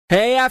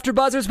Hey,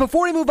 AfterBuzzers,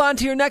 before we move on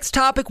to your next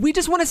topic, we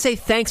just want to say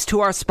thanks to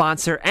our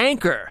sponsor,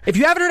 Anchor. If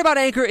you haven't heard about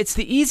Anchor, it's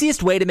the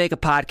easiest way to make a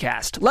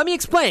podcast. Let me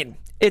explain.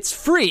 It's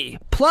free.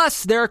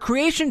 Plus, there are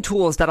creation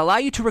tools that allow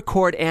you to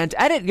record and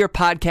edit your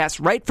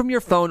podcast right from your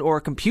phone or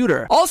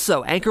computer.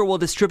 Also, Anchor will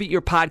distribute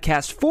your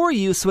podcast for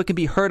you so it can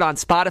be heard on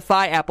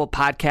Spotify, Apple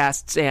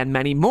Podcasts, and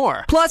many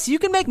more. Plus, you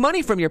can make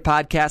money from your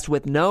podcast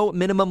with no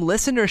minimum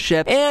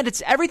listenership, and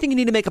it's everything you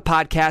need to make a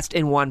podcast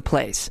in one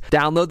place.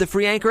 Download the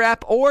free Anchor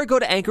app or go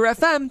to Anchor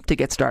FM to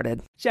get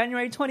started.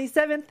 January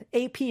 27th,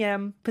 8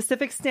 p.m.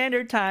 Pacific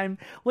Standard Time.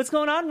 What's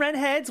going on, Rent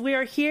heads? We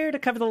are here to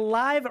cover the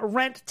live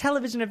Rent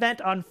television event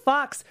on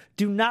Fox.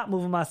 Do not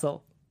move a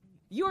muscle.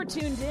 You're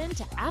tuned in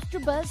to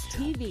AfterBuzz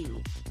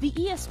TV, the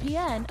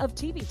ESPN of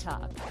TV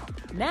talk.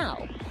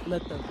 Now,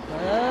 let the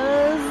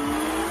buzz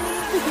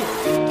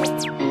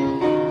begin.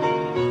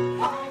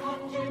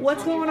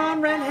 What's going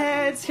on, Rent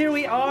heads? Here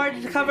we are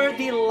to cover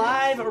the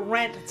live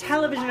Rent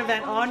television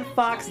event on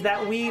Fox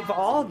that we've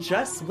all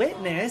just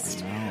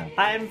witnessed.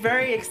 I'm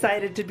very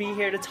excited to be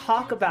here to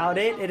talk about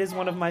it. It is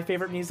one of my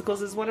favorite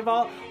musicals. It's one of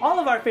all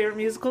of our favorite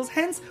musicals.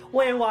 Hence,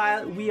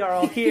 why we are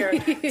all here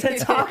to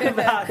talk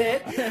about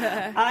it.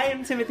 I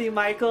am Timothy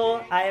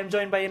Michael. I am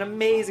joined by an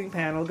amazing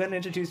panel. Go ahead and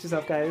introduce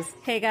yourself, guys.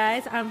 Hey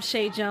guys, I'm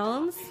Shay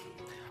Jones.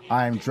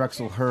 I'm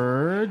Drexel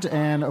Hurd,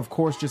 and of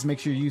course, just make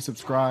sure you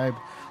subscribe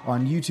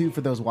on YouTube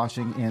for those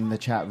watching in the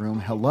chat room.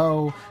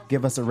 Hello.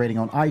 Give us a rating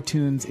on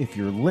iTunes if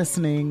you're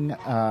listening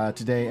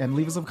today, and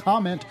leave us a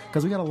comment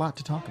because we got a lot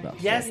to talk about.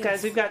 Yes,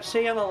 guys, we've got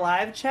Shay on the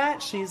live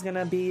chat. She's going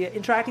to be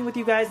interacting with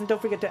you guys, and don't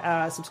forget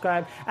to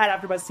subscribe at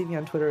AfterBuzz TV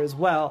on Twitter as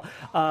well.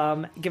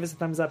 Give us a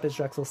thumbs up, as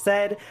Drexel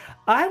said.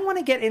 I want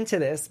to get into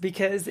this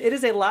because it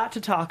is a lot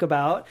to talk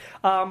about.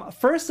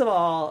 First of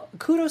all,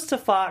 kudos to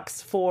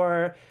Fox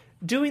for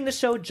doing the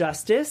show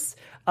justice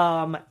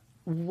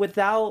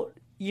without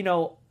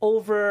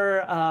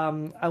over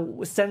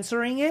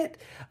censoring it.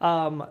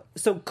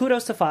 So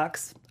kudos to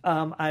Fox.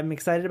 I'm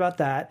excited about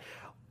that.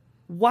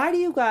 Why do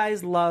you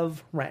guys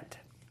love Rent?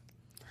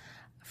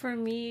 For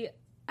me,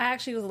 I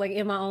actually was like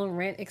in my own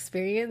Rent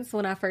experience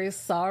when I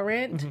first saw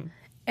Rent. Mm-hmm.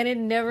 And it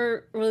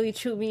never really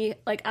chewed me.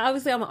 Like,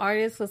 obviously, I'm an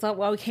artist. That's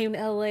why we came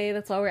to LA.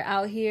 That's why we're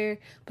out here.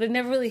 But it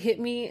never really hit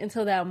me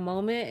until that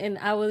moment. And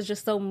I was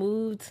just so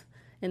moved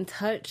and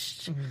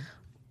touched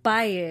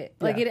by it.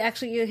 Like, it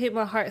hit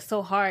my heart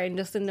so hard, and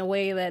just in a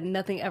way that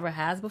nothing ever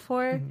has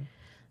before. Mm-hmm.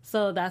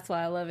 So that's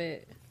why I love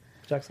it.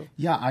 Jackson?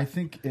 Yeah, I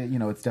think,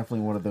 it's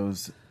definitely one of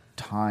those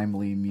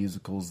timely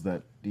musicals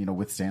that,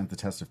 withstands the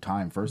test of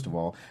time, first of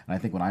all. And I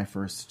think when I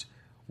first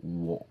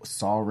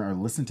saw or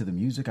listened to the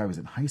music, I was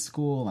in high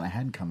school and I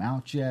hadn't come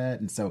out yet,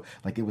 and so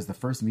it was the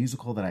first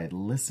musical that I had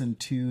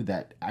listened to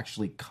that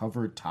actually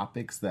covered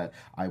topics that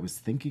I was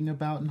thinking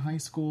about in high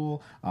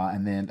school,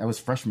 and then I was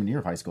freshman year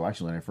of high school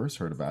actually when I first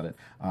heard about it,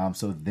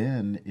 so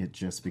then it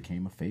just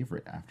became a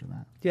favorite after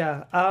that.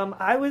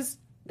 I was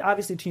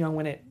obviously too young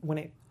when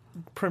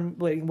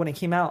it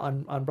came out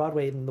on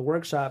Broadway in the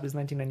workshop. It was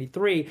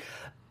 1993.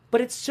 But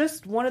it's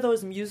just one of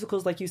those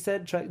musicals, like you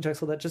said,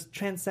 Drexel, that just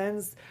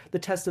transcends the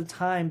test of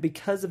time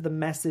because of the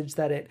message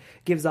that it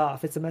gives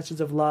off. It's a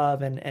message of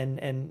love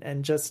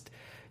and just,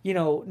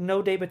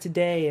 no day but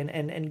today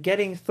and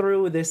getting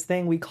through this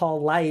thing we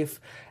call life.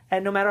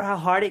 And no matter how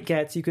hard it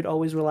gets, you could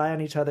always rely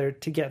on each other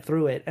to get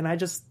through it. And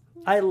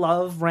I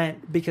love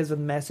Rent because of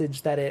the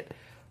message that it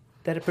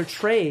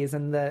portrays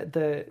and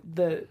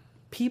the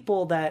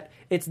people that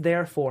it's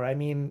there for. I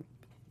mean,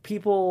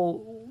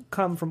 people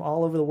come from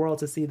all over the world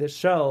to see this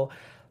show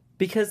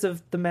because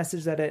of the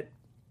message that it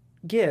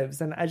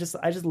gives, and I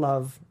just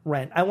love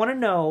Rent. I want to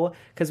know,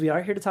 because we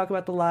are here to talk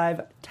about the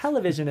live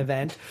television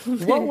event,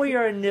 what were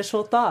your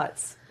initial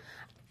thoughts?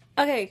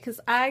 Okay, because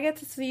I got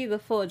to see the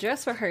full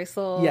dress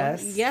rehearsal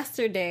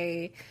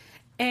yesterday,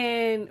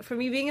 and for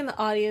me being in the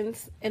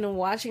audience and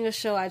watching a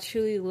show I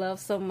truly love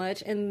so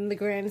much, and the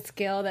grand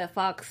scale that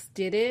Fox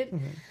did it,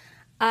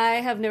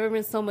 I have never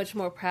been so much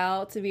more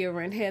proud to be a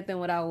Rent head than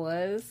what I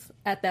was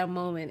at that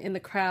moment in the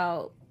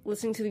crowd,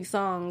 listening to these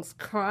songs,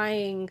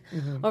 crying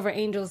over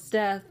Angel's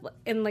death,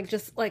 and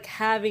just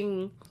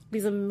having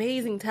these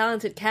amazing,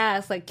 talented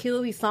casts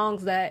kill these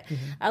songs that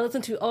I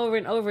listen to over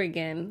and over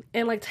again,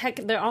 and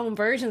their own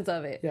versions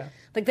of it. Yeah,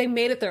 they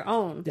made it their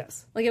own.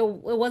 Yes, it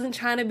wasn't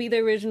trying to be the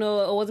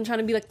original. It wasn't trying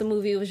to be the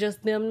movie. It was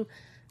just them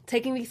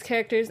taking these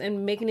characters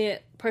and making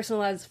it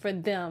personalized for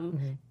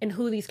them and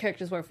who these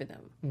characters were for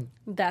them.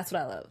 That's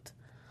what I loved.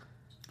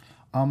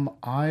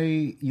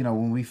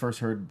 When we first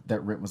heard that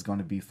Rent was going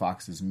to be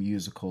Fox's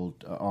musical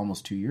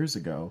almost 2 years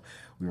ago,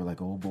 we were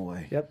like, oh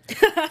boy. Yep.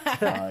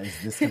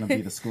 Is this going to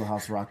be the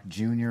Schoolhouse Rock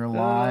Junior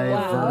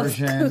live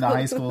version, the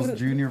high school's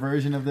junior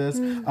version of this?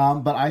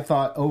 But I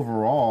thought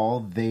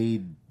overall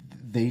they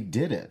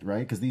did it, right?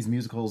 Because these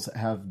musicals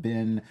have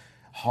been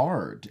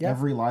hard. Yep.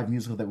 Every live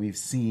musical that we've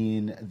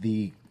seen,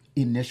 the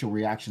initial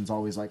reaction's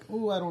always like,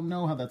 oh, I don't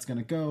know how that's going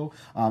to go.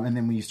 And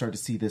then when you start to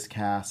see this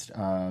cast,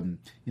 kind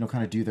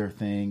of do their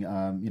thing,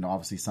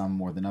 obviously some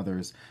more than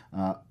others,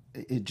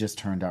 it just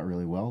turned out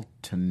really well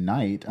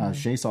tonight.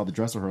 Shay saw the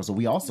dress rehearsal.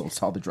 We also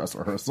saw the dress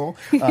rehearsal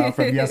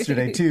from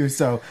yesterday too.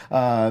 So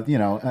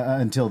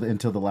until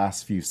the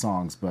last few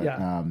songs, but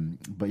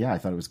yeah, I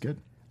thought it was good.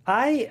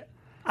 I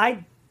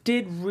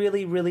did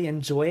really, really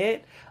enjoy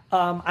it.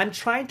 I'm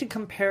trying to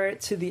compare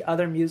it to the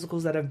other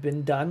musicals that have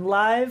been done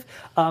live.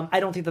 I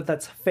don't think that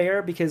that's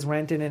fair because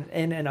Rent in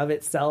and of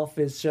itself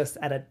is just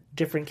at a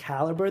different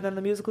caliber than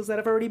the musicals that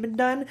have already been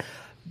done.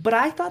 But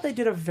I thought they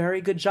did a very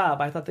good job.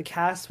 I thought the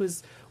cast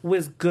was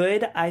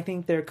good. I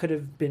think there could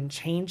have been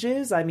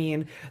changes. I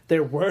mean,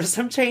 there were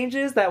some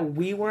changes that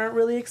we weren't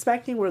really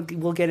expecting.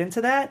 We'll get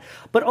into that.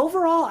 But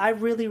overall, I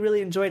really,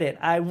 really enjoyed it.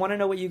 I want to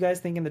know what you guys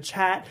think in the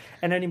chat.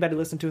 And anybody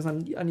listen to us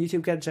on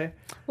YouTube, get Jay.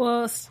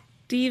 Well,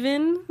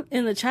 Steven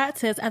in the chat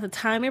says, at the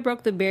time it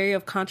broke the barrier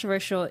of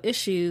controversial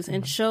issues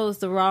and shows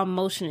the raw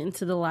emotion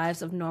into the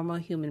lives of normal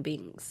human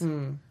beings.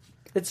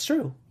 It's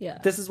true. Yeah.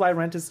 This is why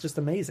Rent is just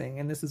amazing,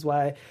 and this is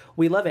why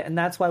we love it. And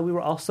that's why we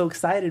were all so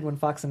excited when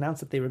Fox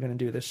announced that they were going to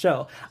do this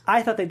show.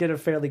 I thought they did a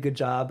fairly good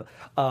job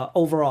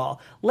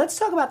overall. Let's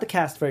talk about the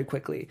cast very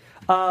quickly.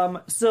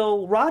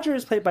 So Roger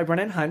is played by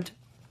Brennan Hunt,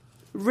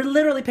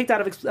 literally picked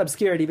out of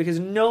obscurity because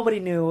nobody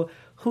knew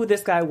who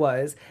this guy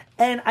was.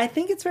 And I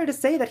think it's fair to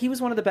say that he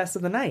was one of the best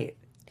of the night.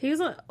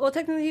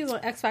 Technically he was on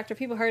X Factor.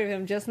 People heard of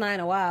him just not in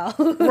a while.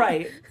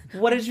 Right.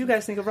 What did you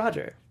guys think of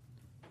Roger?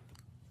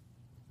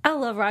 I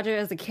love Roger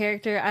as a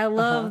character. I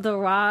love the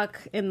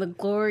rock and the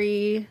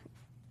glory.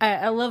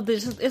 I love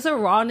this. It's a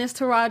rawness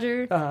to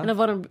Roger and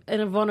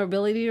a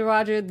vulnerability to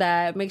Roger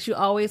that makes you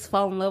always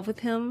fall in love with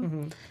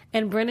him.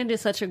 And Brennan did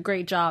such a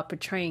great job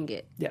portraying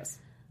it. Yes.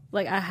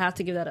 Like, I have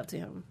to give that up to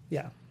him.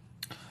 Yeah.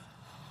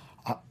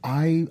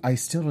 I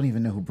still don't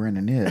even know who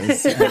Brennan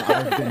is. And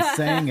I've been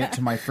saying it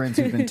to my friends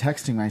who've been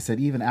texting me. I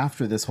said, even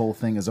after this whole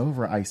thing is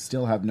over, I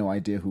still have no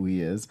idea who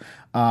he is.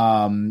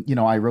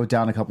 I wrote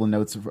down a couple of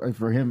notes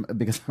for him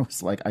because I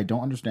was like, I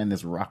don't understand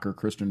this rocker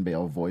Christian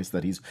Bale voice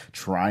that he's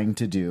trying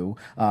to do.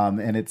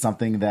 And it's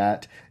something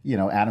that,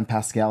 Adam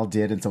Pascal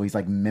did. And so he's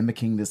like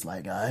mimicking this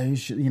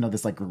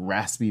this like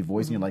raspy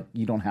voice. And you're like,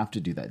 you don't have to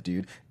do that,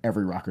 dude.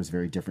 Every rocker is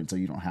very different. So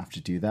you don't have to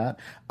do that.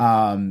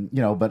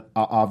 But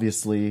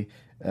obviously,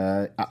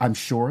 I'm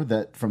sure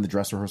that from the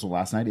dress rehearsal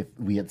last night, if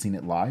we had seen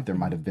it live, there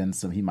might have been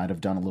he might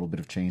have done a little bit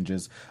of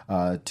changes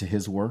to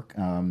his work,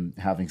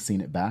 having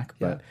seen it back.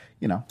 But,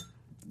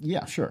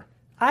 yeah, sure.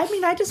 I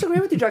mean, I disagree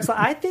with you, Drexel.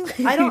 I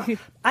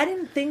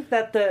didn't think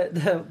that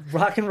the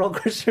rock and roll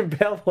Christian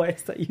Bale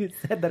voice that you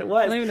said that it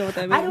was. I don't even know what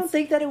that means. I don't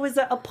think that it was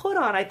a put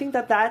on. I think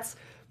that that's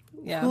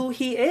who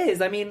he is.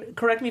 I mean,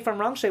 correct me if I'm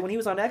wrong, Shay. When he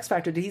was on X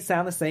Factor, did he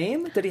sound the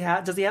same?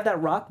 Does he have that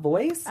rock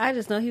voice? I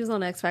just know he was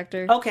on X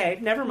Factor. Okay,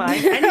 never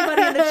mind.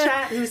 Anybody in the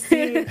chat who's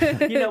seen,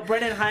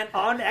 Brennan Hunt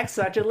on X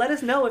Factor, let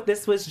us know if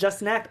this was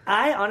just an act.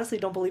 I honestly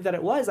don't believe that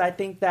it was. I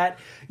think that,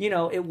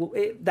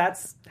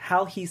 that's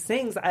how he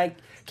sings. I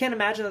can't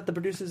imagine that the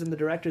producers and the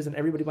directors and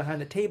everybody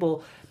behind the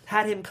table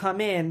had him come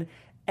in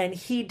and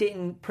he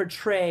didn't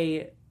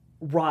portray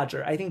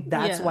Roger. I think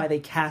that's why they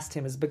cast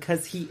him, is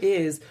because he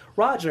is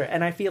Roger.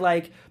 And I feel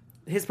like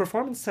his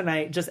performance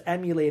tonight just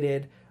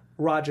emulated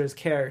Roger's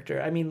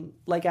character. I mean,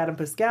 like Adam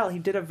Pascal, he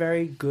did a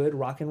very good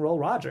rock and roll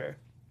Roger.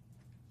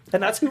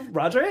 And that's who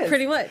Roger is.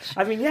 Pretty much.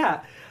 I mean,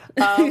 yeah.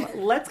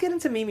 Let's get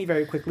into Mimi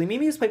very quickly.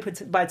 Mimi was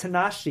played by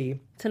Tinashe.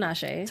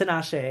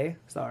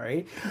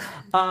 Sorry.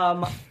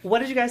 What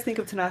did you guys think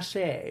of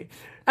Tinashe?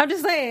 I'm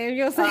just saying.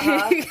 You're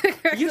saying.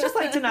 You just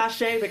like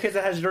Tinashe because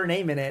it has your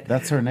name in it.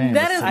 That's her name.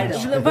 That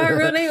is her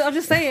real name. I'm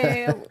just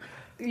saying.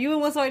 You would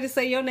want somebody to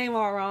say your name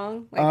all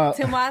wrong. Like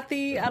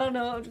Timothy, I don't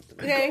know.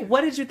 Okay.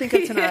 What did you think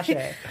of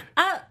Tinashe?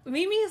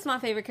 Mimi is my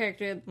favorite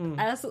character.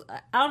 I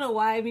don't know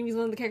why Mimi's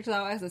one of the characters I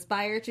always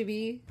aspire to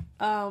be.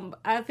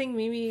 I think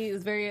Mimi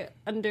is very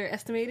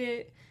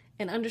underestimated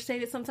and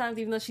understated sometimes,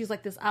 even though she's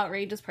like this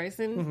outrageous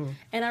person.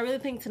 And I really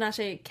think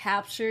Tinashe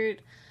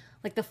captured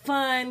like the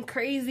fun,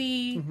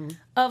 crazy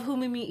of who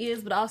Mimi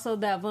is, but also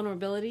that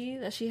vulnerability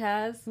that she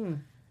has.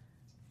 And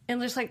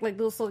there's like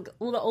those little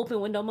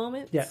open window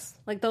moments. Yes.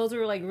 Like those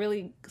were like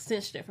really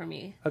cinched it for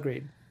me.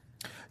 Agreed.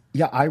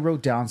 Yeah, I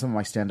wrote down some of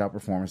my standout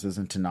performances,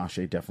 and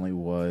Tinashe definitely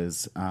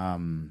was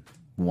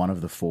one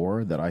of the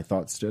four that I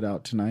thought stood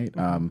out tonight.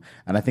 And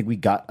I think we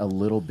got a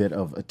little bit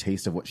of a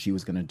taste of what she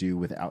was going to do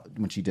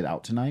when she did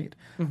Out Tonight.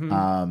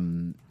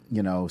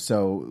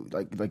 So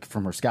like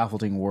from her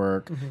scaffolding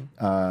work,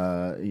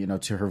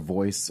 to her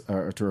voice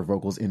or to her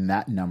vocals in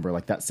that number,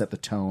 like that set the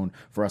tone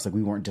for us. Like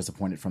we weren't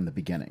disappointed from the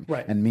beginning.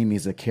 Right. And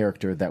Mimi's a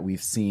character that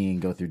we've seen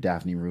go through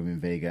Daphne Rubin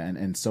Vega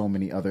and so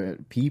many other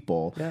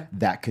people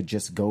that could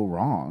just go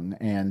wrong.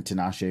 And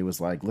Tinashe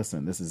was like,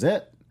 listen, this is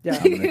it. Yeah.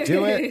 I'm going to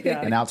do it.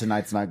 And Out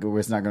Tonight's not good.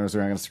 We're not going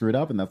to screw it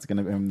up, and that's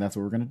what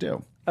we're going to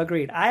do.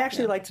 Agreed. I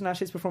actually liked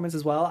Tinashe's performance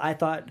as well. I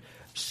thought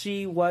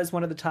she was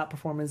one of the top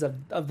performers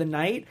of the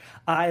night.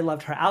 I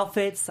loved her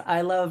outfits.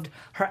 I loved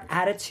her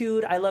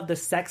attitude. I loved the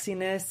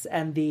sexiness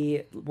and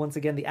the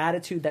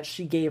attitude that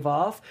she gave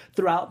off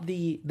throughout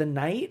the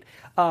night.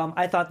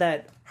 I thought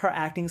that her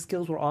acting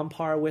skills were on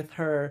par with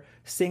her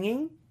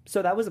singing.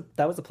 So that was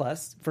a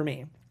plus for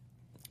me.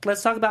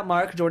 let's talk about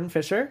Mark, Jordan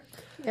Fisher.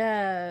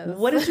 Yes.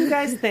 What did you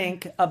guys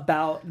think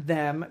about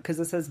them? Because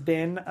this has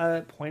been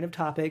a point of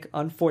topic,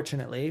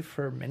 unfortunately,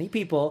 for many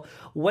people.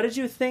 What did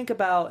you think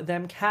about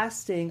them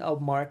casting a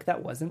Mark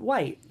that wasn't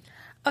white?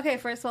 Okay,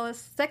 first of all,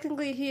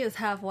 technically he is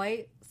half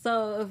white.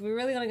 So if we're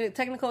really going to get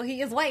technical,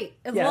 he is white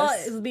as well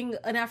as being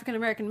an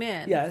African-American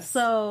man. Yes.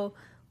 So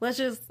I'm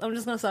just going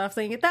to start off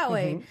saying it that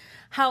way.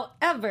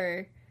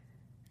 However,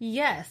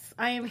 yes,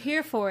 I am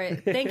here for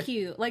it. Thank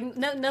you. Like,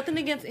 nothing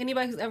against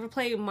anybody who's ever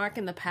played Mark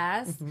in the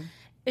past.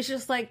 It's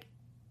just like,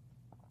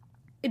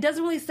 it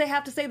doesn't really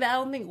have to say that I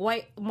don't think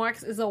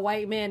Mark is a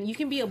white man. You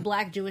can be a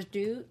black Jewish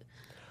dude.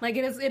 Like,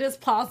 it is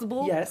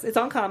possible. Yes, it's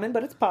uncommon,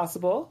 but it's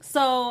possible.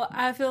 So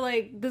I feel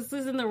like this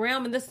is in the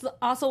realm, and this is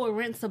also what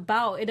Rent's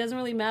about. It doesn't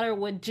really matter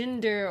what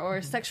gender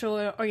or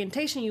sexual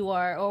orientation you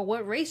are or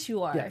what race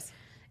you are. Yes.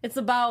 It's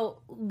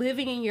about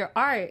living in your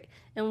art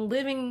and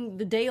living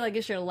the day like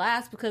it's your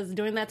last, because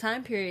during that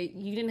time period,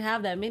 you didn't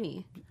have that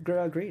many.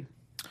 Agreed.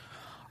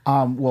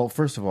 Well,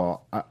 first of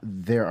all,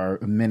 there are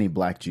many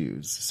black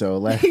Jews.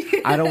 So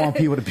I don't want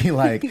people to be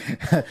like,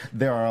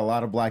 there are a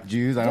lot of black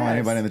Jews. I don't want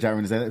anybody in the chat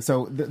room to say that.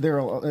 So there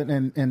are,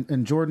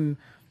 and Jordan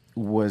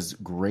was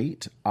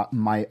great.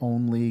 My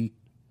only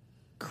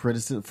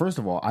criticism, first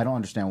of all, I don't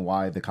understand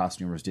why the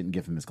costumers didn't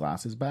give him his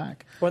glasses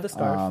back, or the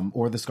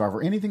scarf,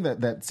 or anything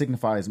that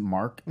signifies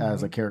Mark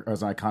as a character,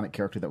 as an iconic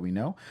character that we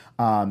know.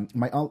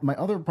 My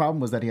other problem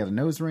was that he had a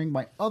nose ring.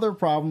 My other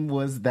problem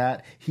was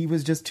that he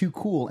was just too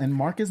cool, and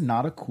Mark is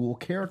not a cool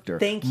character.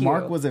 Thank you.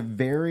 Mark was a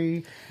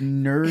very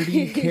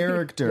nerdy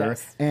character,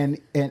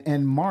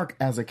 and Mark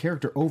as a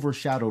character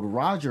overshadowed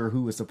Roger,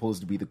 who was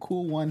supposed to be the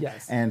cool one.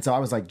 Yes. And so I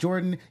was like,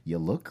 Jordan, you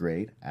look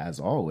great as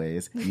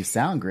always. You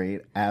sound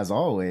great as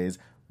always.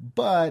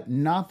 But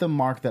not the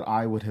Mark that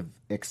I would have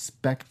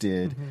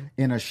expected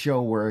in a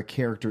show where a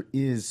character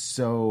is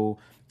so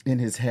in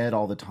his head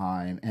all the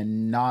time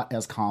and not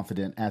as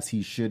confident as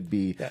he should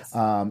be,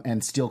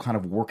 and still kind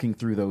of working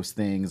through those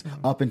things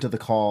up into the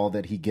call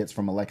that he gets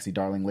from Alexi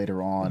Darling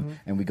later on,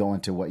 and we go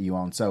into What You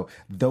Own. So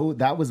though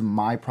that was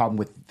my problem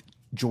with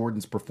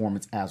Jordan's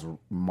performance as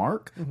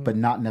Mark, but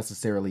not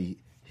necessarily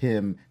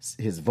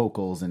his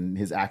vocals and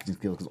his acting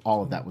skills, because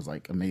all of that was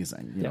like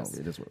amazing. You know,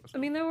 it is what it was. I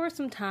mean, there were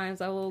some times,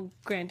 I will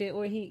grant it,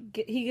 where he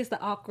gets the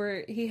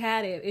awkward. He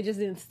had it. It just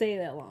didn't stay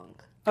that long.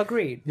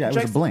 Agreed. Yeah, it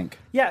was a blink.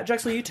 Yeah,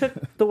 Drexel, you took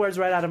the words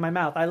right out of my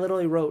mouth. I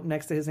literally wrote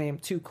next to his name,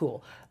 too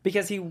cool.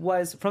 Because he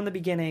was, from the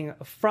beginning,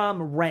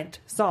 from Rent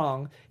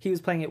song, he was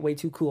playing it way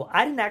too cool.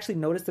 I didn't actually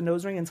notice the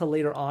nose ring until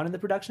later on in the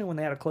production when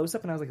they had a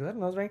close-up, and I was like, is that a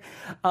nose ring?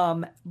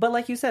 But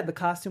like you said, the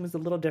costume was a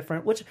little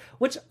different, which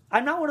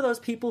I'm not one of those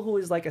people who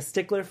is like a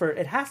stickler for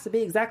it has to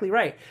be exactly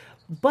right.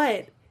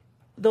 But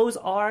those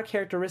are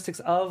characteristics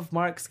of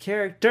Mark's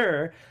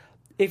character,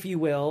 if you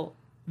will,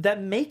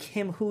 that make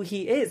him who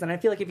he is. And I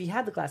feel like if he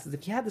had the glasses,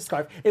 if he had the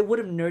scarf, it would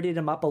have nerded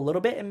him up a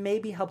little bit and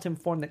maybe helped him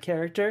form the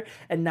character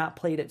and not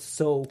played it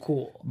so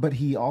cool. But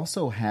he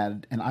also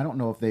had, and I don't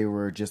know if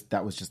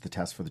that was just the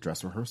test for the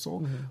dress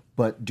rehearsal,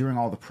 but during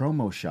all the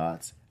promo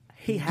shots,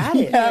 he had it.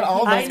 He had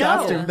all those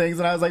costume things,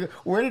 and I was like,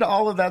 where did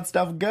all of that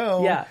stuff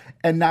go? Yeah.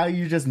 And now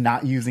you're just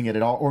not using it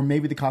at all. Or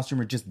maybe the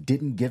costumer just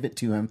didn't give it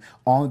to him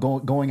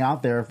going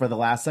out there for the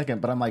last second.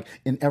 But I'm like,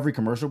 in every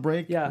commercial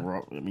break, I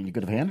mean, you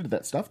could have handed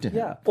that stuff to him.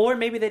 Yeah. Or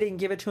maybe they didn't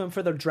give it to him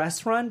for the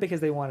dress run because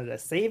they wanted to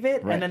save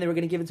it. Right. And then they were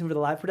going to give it to him for the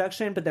live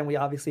production. But then we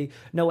obviously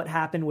know what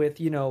happened with,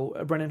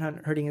 Brendan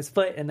Hunt hurting his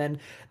foot and then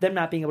them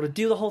not being able to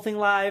do the whole thing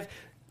live.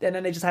 And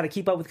then they just had to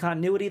keep up with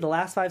continuity. The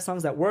last 5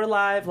 songs that were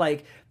live,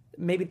 like,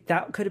 maybe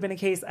that could have been a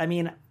case. I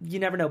mean, you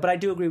never know. But I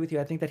do agree with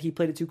you. I think that he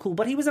played it too cool.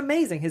 But he was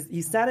amazing.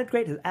 He sounded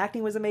great. His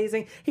acting was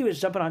amazing. He was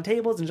jumping on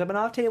tables and jumping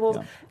off tables.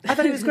 Yeah. I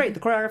thought he was great. The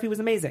choreography was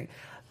amazing.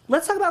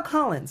 Let's talk about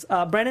Collins.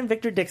 Brandon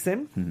Victor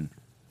Dixon. Mm-hmm.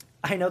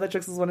 I know that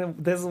this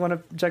is one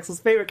of Drexel's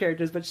favorite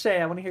characters. But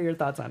Shay, I want to hear your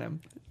thoughts on him.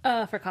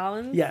 For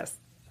Collins? Yes.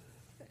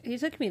 He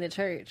took me to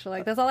church.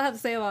 Like, that's all I have to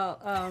say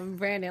about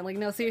Brandon. Like,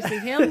 seriously,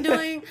 him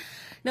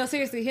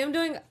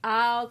doing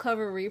I'll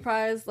Cover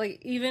Reprise. Like,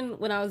 even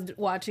when I was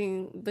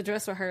watching the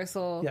dress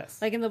rehearsal,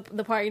 like in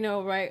the part,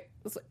 right,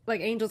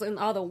 like Angels in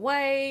All the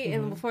Way,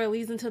 and before it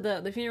leads into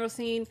the funeral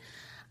scene,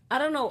 I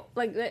don't know,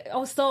 like, I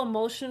was so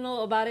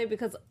emotional about it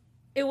because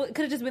it could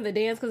have just been the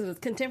dance because it was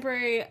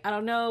contemporary. I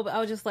don't know, but I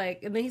was just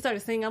like, and then he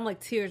started singing. I'm like,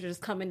 tears are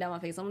just coming down my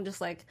face. I'm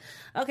just like,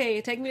 okay,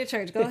 take me to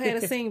church. Go ahead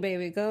and sing,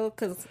 baby. Go,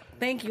 because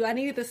thank you. I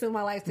needed this in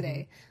my life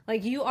today.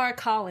 Like, you are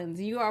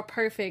Collins. You are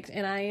perfect,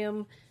 and I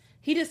am.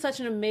 He did such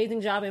an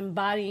amazing job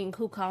embodying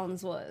who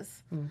Collins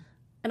was.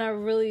 And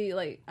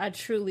I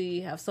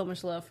truly have so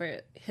much love for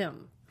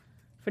him,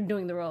 for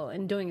doing the role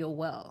and doing it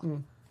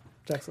well.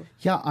 Jackson?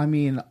 Yeah, I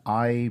mean,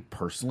 I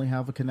personally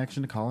have a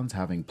connection to Collins,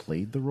 having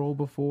played the role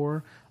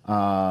before.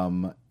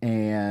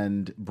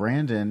 And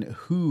Brandon,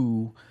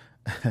 who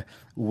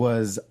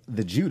was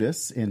the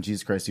Judas in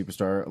Jesus Christ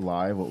Superstar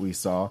Live, what we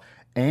saw,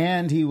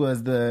 and he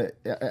was the,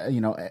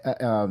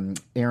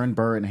 Aaron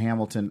Burr in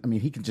Hamilton. I mean,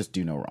 he can just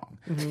do no wrong.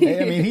 I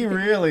mean, he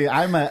really,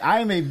 I'm a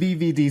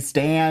BVD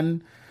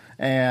stan.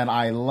 and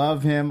I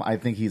love him. I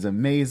think he's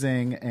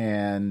amazing,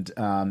 and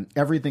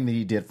everything that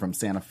he did from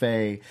Santa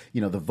Fe,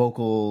 the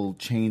vocal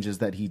changes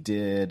that he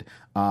did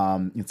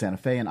in Santa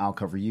Fe and I'll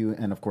Cover You,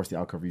 and of course the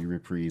I'll Cover You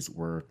reprise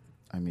were,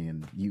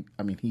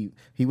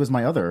 he was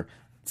my other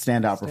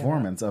standout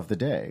performance of the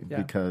day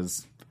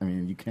because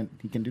he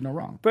can do no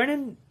wrong.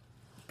 Brennan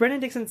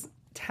Dixon's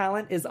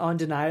talent is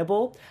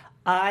undeniable.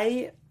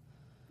 I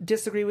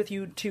disagree with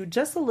you too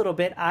just a little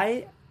bit.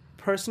 I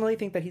personally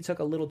think that he took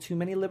a little too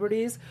many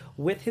liberties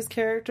with his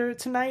character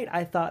tonight.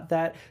 I thought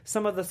that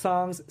some of the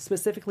songs,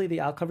 specifically the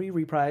I'll Cover You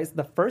reprise,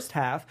 the first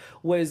half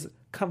was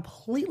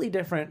completely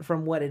different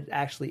from what it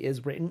actually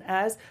is written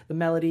as. The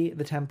melody,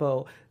 the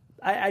tempo.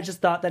 I just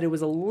thought that it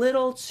was a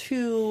little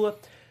too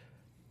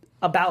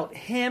about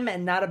him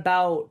and not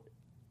about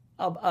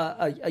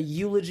a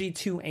eulogy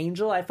to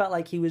Angel. I felt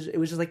like it was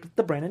just like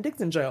the Brandon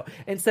Dixon show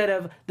instead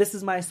of this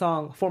is my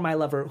song for my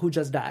lover who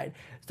just died.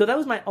 So that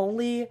was my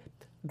only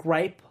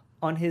gripe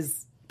on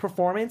his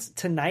performance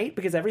tonight,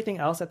 because everything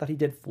else I thought he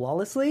did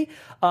flawlessly.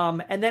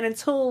 And then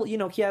until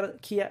Keala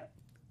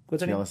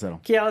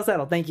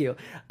Settle, thank you,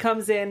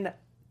 comes in,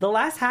 the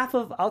last half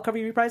of I'll Cover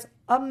You reprise,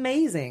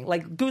 amazing,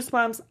 like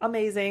goosebumps,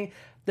 amazing.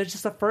 There's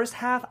just the first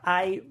half.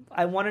 I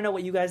want to know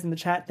what you guys in the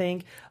chat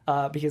think,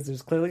 because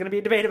there's clearly going to be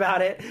a debate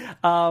about it.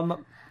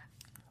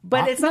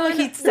 But it's not like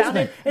he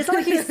sounded. It's not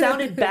like he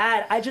sounded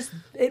bad.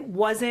 It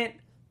wasn't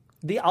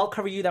the I'll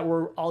Cover You that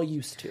we're all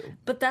used to.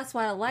 But that's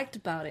what I liked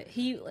about it.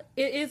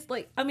 It is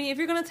like, if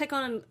you're going to take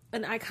on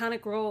an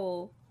iconic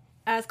role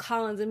as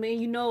Collins, and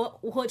you know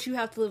what you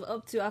have to live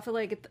up to. I feel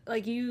like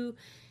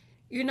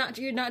you're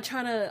not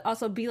trying to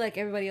also be like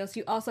everybody else.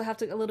 You also have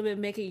to a little bit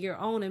make it your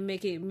own and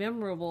make it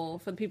memorable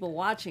for the people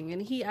watching.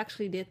 And he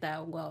actually did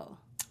that well.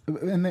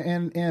 And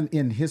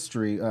in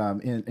history,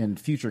 in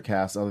future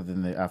casts, other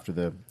than after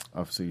the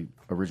obviously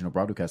original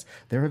Broadway cast,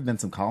 there have been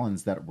some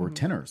Collins that were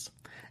tenors.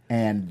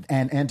 And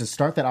to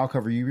start that I'll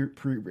Cover You,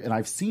 and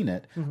I've seen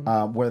it,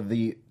 where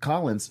the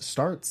Collins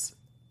starts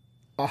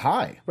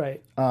high,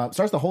 right?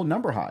 Starts the whole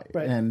number high,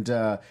 right? And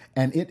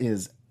it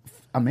is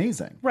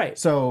amazing, right?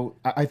 So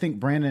I think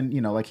Brandon,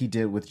 like he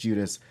did with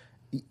Judas,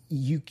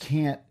 you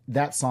can't.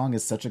 That song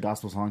is such a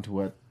gospel song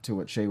to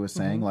what Shay was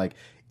saying, like,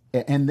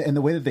 and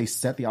the way that they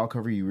set the I'll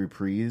Cover You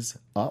reprise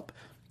up.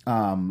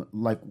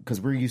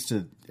 Because we're used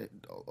to,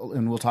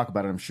 and we'll talk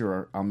about it, I'm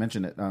sure I'll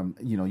mention it,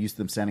 used to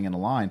them standing in a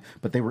line,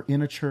 but they were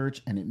in a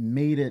church and it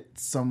made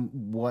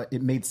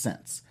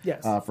sense.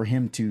 Yes. For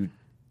him to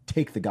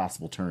take the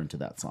gospel turn to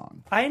that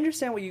song. I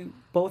understand what you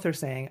both are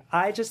saying.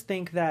 I just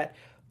think that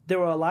there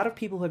were a lot of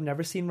people who have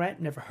never seen Rent,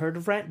 never heard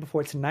of Rent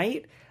before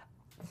tonight.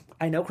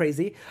 I know,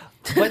 crazy,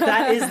 but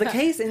that is the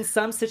case in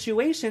some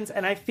situations,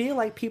 and I feel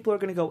like people are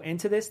going to go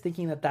into this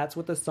thinking that that's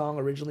what the song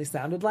originally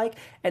sounded like,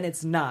 and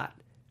it's not.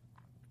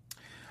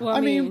 Well,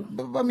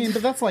 but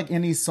that's like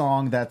any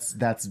song that's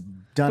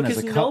done because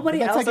as a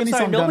nobody else.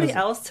 Like nobody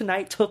else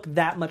tonight took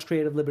that much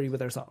creative liberty with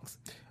their songs.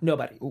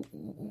 Nobody.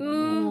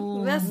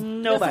 That's nobody. That's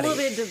a little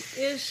bit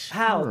ish.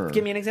 How? Sure.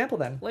 Give me an example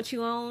then. What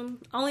You Own.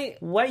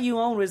 What You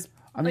Own was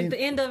the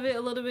end of it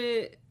a little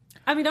bit.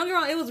 Don't get me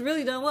wrong, it was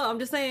really done well. I'm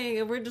just saying,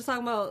 if we're just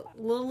talking about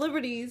little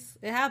liberties,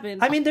 it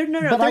happened. There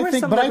were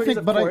some liberties,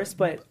 of course,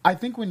 but I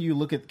think when you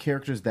look at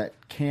characters that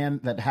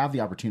have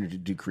the opportunity to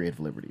do creative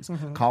liberties,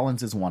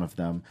 Collins is one of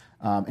them,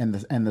 and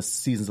the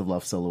Seasons of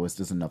Love soloist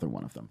is another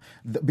one of them,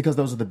 because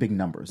those are the big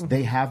numbers.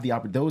 They have the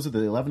those are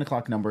the 11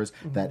 o'clock numbers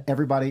that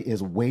everybody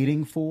is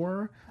waiting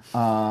for,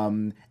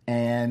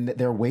 and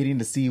they're waiting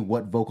to see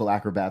what vocal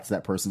acrobats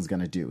that person's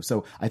going to do.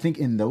 So I think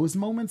in those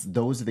moments,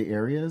 those are the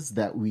areas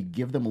that we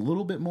give them a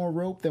little bit more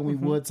rope than we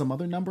would some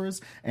other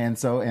numbers. And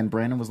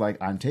Brandon was like,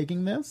 I'm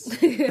taking this,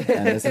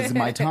 and this is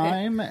my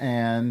time,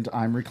 and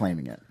I'm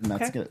reclaiming it. And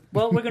that's good.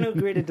 Well, we're going to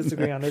agree to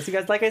disagree on this. You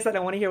guys, like I said, I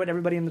want to hear what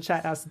everybody in the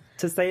chat has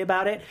to say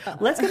about it.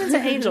 Let's get into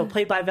Angel,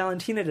 played by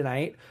Valentina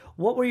tonight.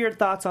 What were your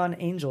thoughts on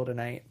Angel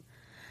tonight?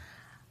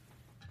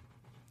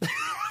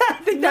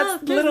 I think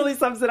that literally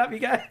sums it up, you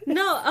guys.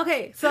 No,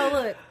 okay. So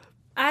look,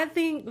 I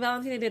think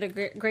Valentina did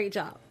a great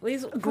job. At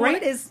least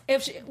great is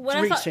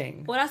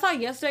reaching. What I saw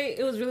yesterday,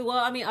 it was really well.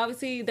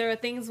 Obviously there are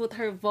things with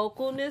her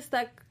vocalness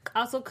that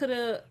also could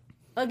have,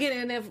 again,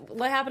 and if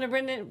what happened to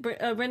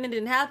Brendan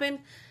didn't happen,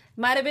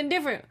 might have been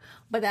different.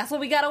 But that's what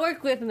we got to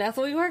work with, and that's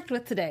what we worked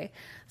with today.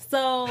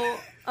 So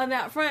on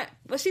that front,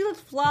 but she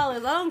looked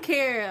flawless. I don't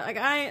care.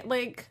 I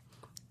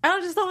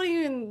don't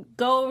even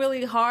go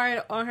really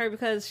hard on her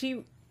because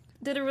she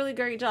did a really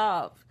great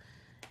job.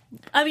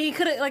 You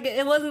could have,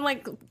 it wasn't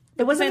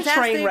it wasn't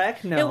fantastic. A train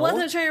wreck. No, it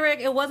wasn't a train wreck.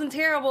 It wasn't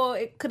terrible.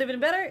 It could have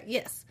been better.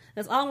 Yes,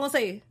 that's all I'm gonna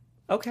say.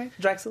 Okay,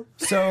 Drexel.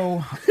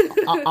 So,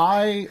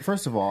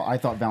 first of all, I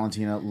thought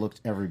Valentina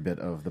looked every bit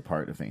of the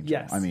part of Angel.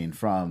 Yes.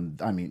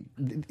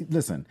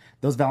 Listen,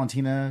 those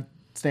Valentina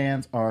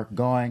stands are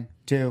going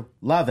to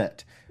love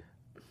it.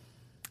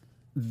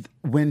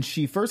 When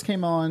she first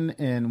came on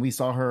and we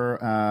saw her,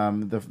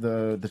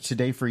 the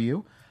Today for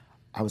You,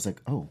 I was like,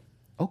 oh,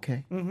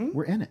 okay,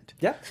 we're in it.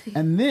 Yep.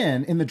 And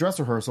then in the dress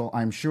rehearsal,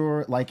 I'm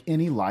sure, like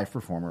any live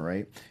performer,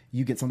 right,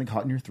 you get something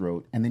caught in your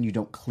throat and then you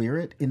don't clear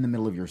it in the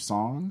middle of your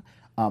song.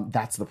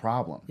 That's the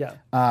problem. Yeah.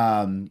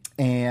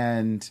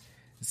 And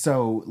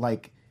so,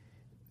 like,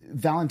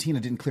 Valentina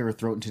didn't clear her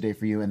throat in Today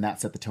For You, and that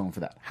set the tone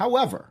for that.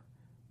 However,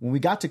 when we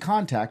got to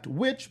Contact,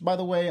 which, by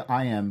the way,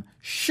 I am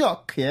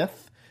shook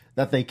with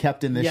that they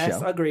kept in this show.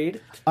 Yes,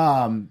 agreed.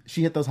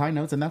 She hit those high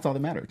notes, and that's all that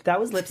mattered. That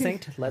was lip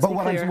synced. Let's be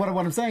clear. But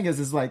what I'm saying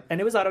is like,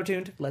 and it was auto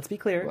tuned. Let's be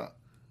clear.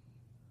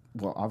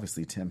 Well,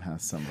 obviously Tim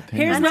has some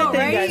opinions. Here's my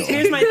thing, guys.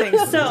 Here's my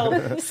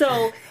thing.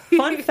 So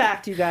fun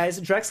fact, you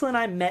guys. Drexel and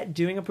I met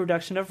doing a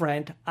production of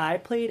Rent. I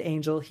played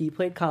Angel. He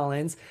played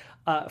Collins.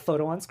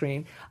 Photo on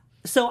screen.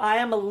 So I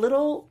am a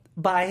little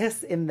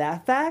biased in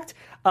that fact.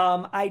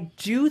 I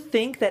do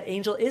think that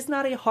Angel is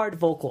not a hard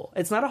vocal.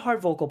 It's not a hard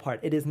vocal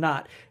part. It is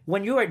not.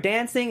 When you are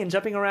dancing and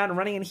jumping around and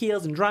running in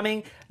heels and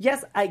drumming,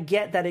 yes, I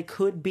get that it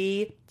could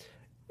be...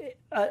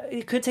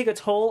 it could take a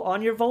toll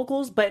on your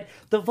vocals, but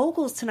the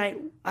vocals tonight,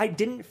 I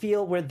didn't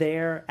feel were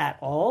there at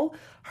all.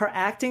 Her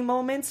acting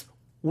moments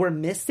were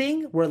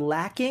missing, were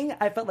lacking.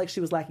 I felt like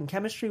she was lacking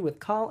chemistry with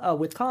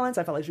Collins.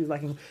 I felt like she was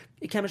lacking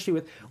chemistry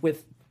with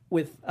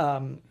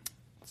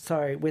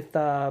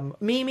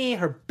Mimi,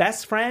 her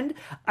best friend.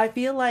 I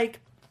feel like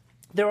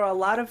there were a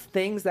lot of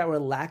things that were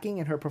lacking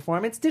in her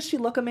performance. Did she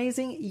look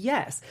amazing?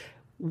 Yes.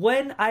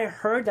 When I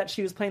heard that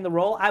she was playing the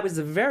role, I was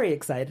very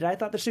excited. I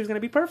thought that she was going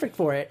to be perfect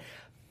for it.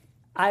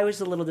 I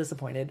was a little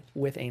disappointed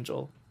with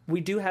Angel.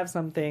 We do have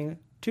something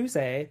to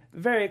say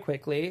very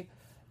quickly.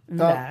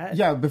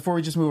 Before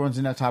we just move on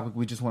to that topic,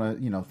 we just want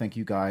to, thank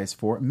you guys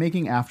for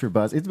making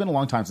AfterBuzz. It's been a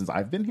long time since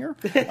I've been here.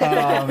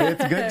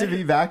 It's good to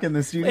be back in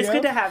the studio. It's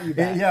good to have you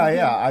back.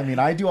 Yeah. I mean,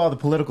 I do all the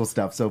political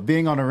stuff, so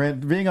being on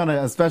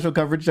a special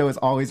coverage show is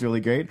always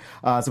really great.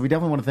 So we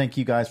definitely want to thank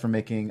you guys for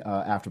making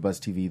AfterBuzz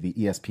TV the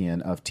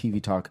ESPN of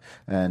TV talk,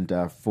 and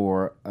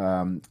for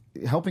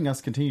helping us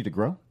continue to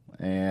grow.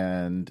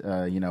 And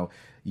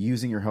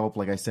using your help,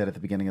 like I said at the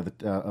beginning of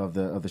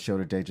the show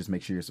today, just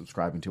make sure you're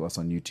subscribing to us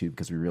on YouTube,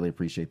 because we really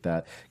appreciate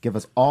that. Give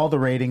us all the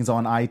ratings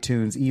on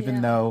iTunes,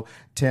 even though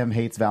Tim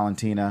hates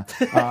Valentina,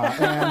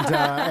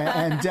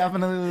 and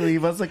definitely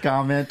leave us a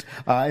comment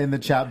in the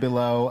chat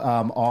below,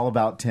 all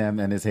about Tim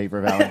and his hate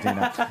for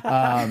Valentina,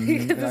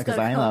 because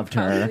I loved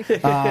her. I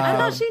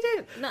thought she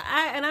did. No,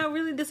 I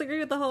really disagree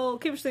with the whole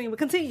chemistry thing, but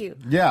continue.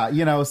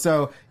 Yeah,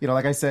 so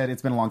like I said,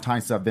 it's been a long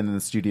time since I've been in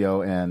the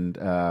studio, and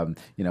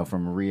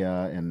from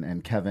Maria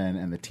and Kevin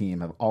and the team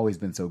have always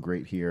been so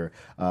great here,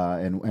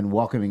 and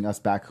welcoming us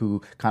back,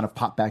 who kind of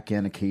pop back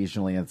in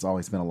occasionally. It's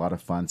always been a lot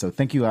of fun. So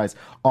thank you guys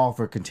all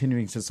for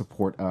continuing to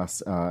support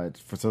us,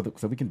 so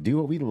we can do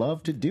what we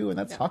love to do, and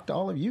that's talk to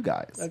all of you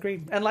guys.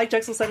 Agreed. And like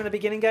Drexel said in the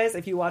beginning, guys,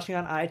 if you're watching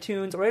on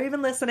iTunes or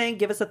even listening,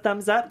 give us a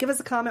thumbs up, give us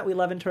a comment. We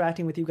love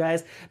interacting with you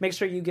guys. Make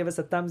sure you give us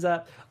a thumbs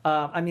up,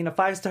 a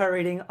 5-star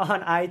rating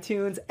on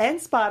iTunes and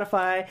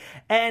Spotify,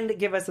 and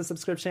give us a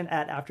subscription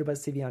at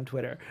AfterBuzz TV on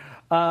Twitter.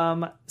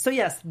 So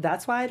yes,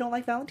 that's why I don't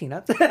like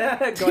Valentina.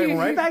 Going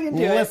right back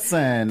into it.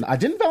 Listen,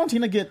 didn't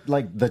Valentina get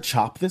the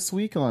chop this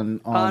week on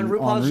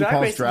RuPaul's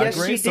Drag Race?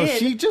 Yes, she did. So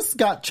she just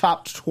got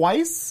chopped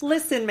twice.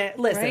 Listen, man.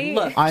 Listen, right?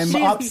 Look. I'm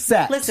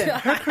upset. Listen,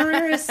 her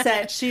career is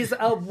set. She's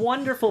a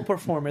wonderful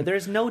performer.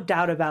 There's no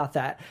doubt about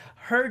that.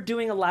 Her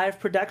doing a live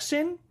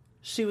production,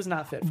 she was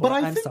not fit for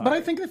but it. But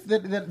I think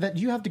that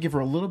you have to give her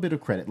a little bit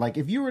of credit. Like,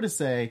 if you were to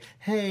say,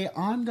 "Hey,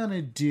 I'm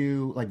gonna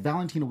do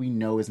Valentina," we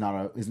know she's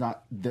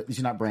not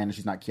Brandon,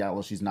 she's not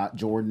Kiala, she's not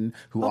Jordan,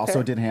 who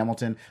also did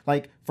Hamilton.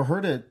 Like, for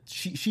her to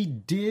she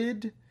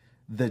did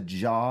the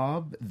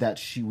job that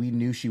we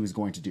knew she was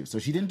going to do. So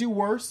she didn't do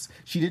worse.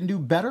 She didn't do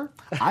better.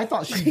 I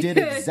thought she did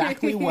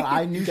exactly what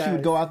I knew she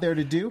would go out there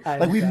to do.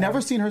 We've never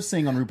seen her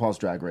sing on RuPaul's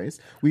Drag Race.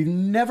 We've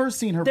never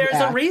seen her There's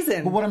act. a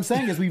reason. But what I'm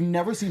saying is we've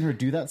never seen her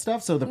do that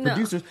stuff. So the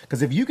producers,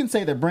 because if you can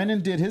say that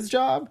Brendan did his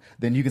job,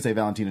 then you can say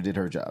Valentina did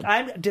her job.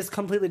 I just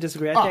completely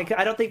disagree.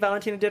 I don't think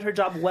Valentina did her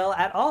job well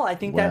at all. I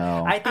think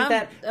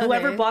that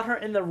whoever brought her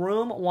in the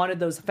room wanted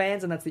those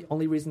fans, and that's the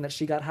only reason that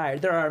she got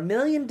hired. There are a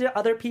million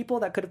other people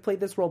that could have played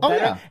this role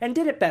better and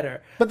did it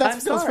better. But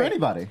that goes for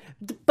anybody.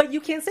 But you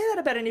can't say that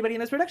about anybody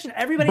in this production.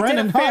 Everybody did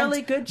a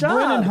fairly good job.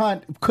 Brennan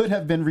Hunt could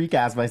have been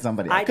recast by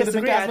somebody. I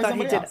disagree. I thought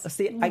he did.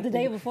 See, the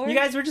day before? You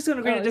guys were just going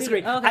to agree to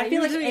disagree. Okay. I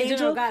feel like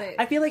Angel. Got it.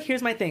 I feel like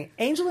here's my thing.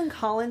 Angel and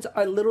Collins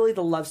are literally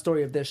the love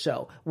story of this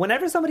show.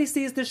 Whenever somebody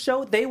sees this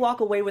show, they walk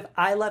away with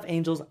 "I love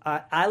Angels.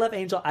 I love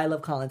Angel. I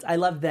love Collins. I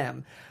love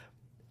them."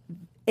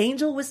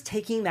 Angel was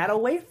taking that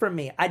away from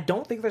me. I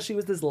don't think that she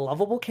was this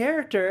lovable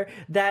character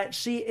that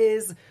she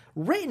is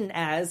written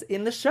as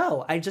in the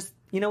show.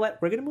 You know what?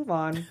 We're going to move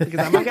on because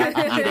I'm going to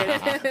get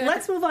heated.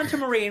 Let's move on to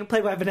Marine,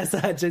 played by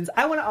Vanessa Hudgens.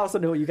 I want to also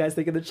know what you guys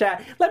think in the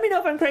chat. Let me know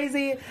if I'm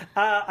crazy.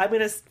 I'm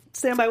going to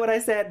stand by what I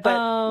said,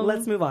 but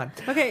let's move on.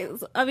 Okay.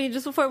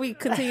 Just before we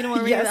continue to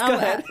Marine, yes, go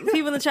ahead.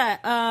 People in the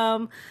chat.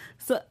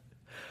 So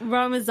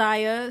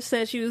Ramazaya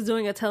said she was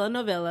doing a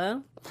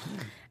telenovela.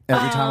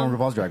 Every time on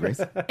RuPaul's Drag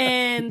Race.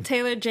 And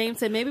Taylor James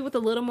said maybe with a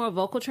little more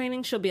vocal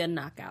training, she'll be a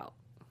knockout.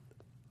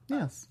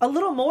 Yes. A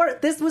little more.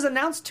 This was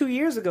announced 2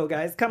 years ago,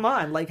 guys. Come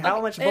on. Like,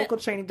 how much vocal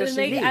training does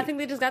she need? I think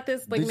they just got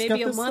this, like,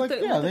 maybe a month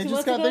ago. They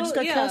just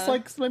got cast,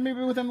 like,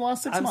 maybe within the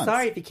last 6 months. I'm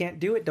sorry if you can't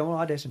do it. Don't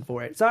audition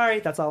for it. Sorry.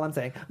 That's all I'm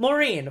saying.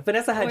 Maureen,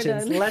 Vanessa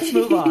Hudgens. Let's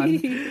move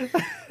on.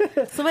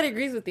 Somebody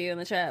agrees with you in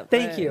the chat.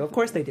 Thank you. Of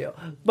course they do.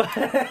 But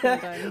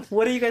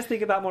what do you guys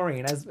think about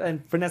Maureen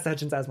and Vanessa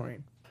Hudgens as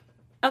Maureen?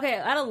 Okay,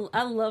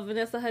 I love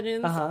Vanessa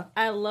Hudgens.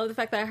 I love the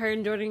fact that her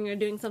and Jordan are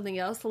doing something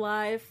else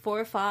live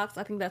for Fox.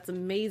 I think that's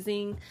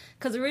amazing.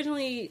 Because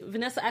originally,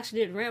 Vanessa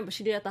actually did Rent, but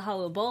she did at the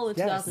Hollywood Bowl in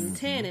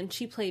 2010, and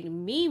she played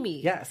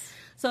Mimi. Yes.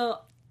 So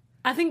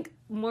I think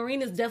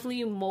Maureen is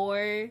definitely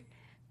more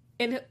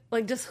in,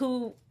 like, just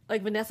who,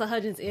 like, Vanessa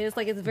Hudgens is.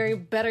 Like, it's very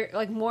better,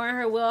 like, more in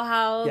her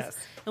wheelhouse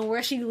and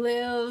where she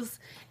lives.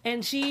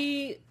 And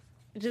she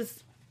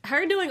just,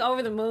 her doing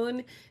Over the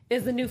Moon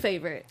is the new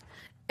favorite.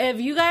 If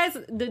you guys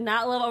did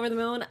not love Over the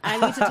Moon, I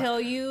need to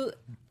tell you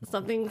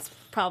something's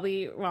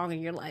probably wrong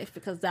in your life,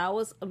 because that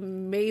was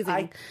amazing.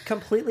 I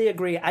completely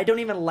agree. I don't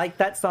even like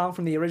that song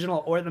from the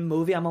original or the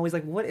movie. I'm always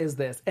like, what is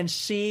this? And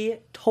she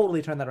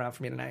totally turned that around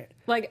for me tonight.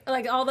 Like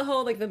all the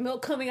whole, like, the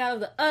milk coming out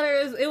of the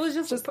udders. It was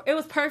just it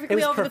was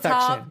perfectly over perfection.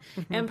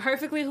 The top and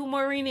perfectly who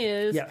Maureen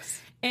is.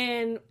 Yes.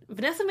 And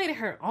Vanessa made it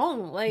her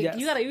own. Like,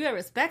 you gotta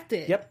respect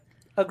it. Yep.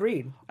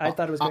 Agreed. I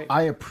thought it was great.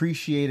 I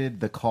appreciated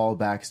the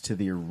callbacks to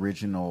the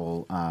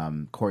original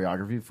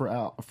choreography for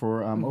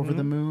Over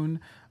the Moon,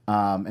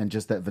 and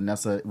just that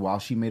Vanessa, while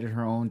she made it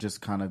her own,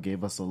 just kind of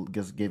gave us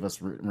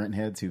Rent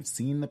heads who've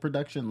seen the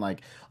production,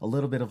 like, a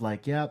little bit of,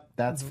 like, yep,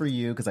 that's for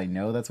you, because I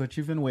know that's what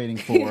you've been waiting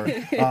for.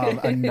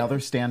 Another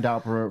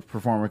standout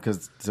performer,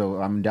 so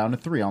I'm down to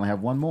 3. I only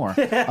have one more.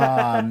 But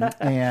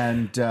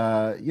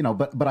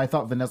I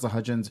thought Vanessa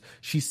Hudgens,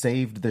 she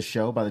saved the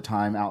show by the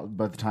time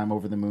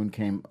Over the Moon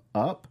came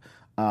up,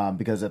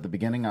 because at the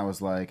beginning I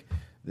was like,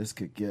 I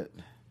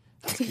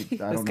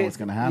don't know what's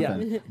going to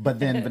happen. Yeah. But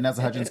then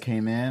Vanessa Hudgens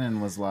came in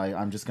and was like,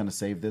 I'm just going to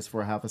save this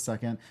for a half a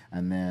second.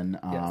 And then,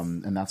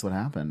 and that's what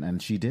happened.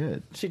 And she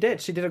did. She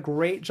did a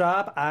great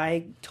job.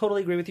 I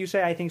totally agree with you,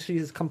 Shay. I think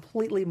she's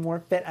completely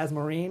more fit as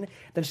Maureen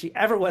than she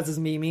ever was as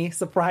Mimi,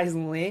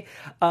 surprisingly.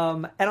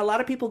 And a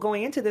lot of people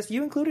going into this,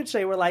 you included,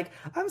 Shay, were like,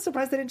 I'm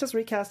surprised they didn't just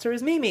recast her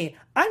as Mimi.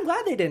 I'm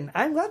glad they didn't.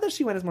 I'm glad that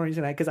she went as Maureen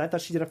tonight, because I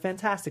thought she did a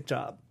fantastic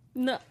job.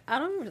 No, I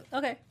don't remember.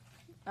 Okay.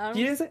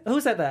 You didn't say? Who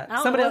said that?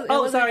 Somebody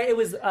else? Sorry, it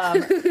was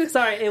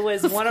it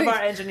was one of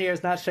our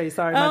engineers, not Shay.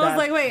 Sorry, my bad. I was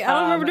like, wait, I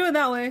don't remember doing it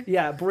that way.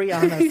 Yeah,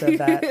 Brianna said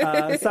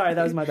that. Sorry,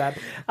 that was my bad.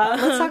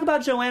 Let's talk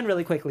about Joanne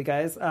really quickly,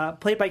 guys.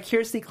 Played by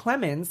Kiersey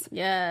Clemons.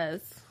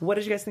 Yes. What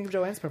did you guys think of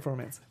Joanne's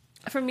performance?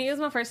 For me, it was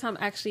my first time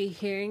actually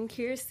hearing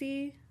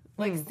Kiersey,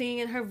 like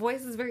singing. Her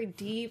voice is very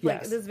deep,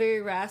 like this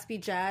very raspy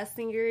jazz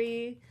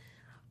singery,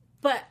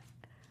 but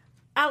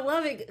I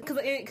love it because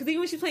even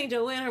when she's playing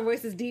Joanne, her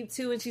voice is deep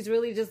too, and she's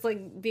really just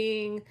like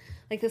being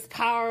like this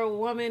power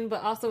woman,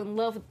 but also in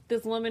love with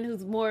this woman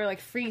who's more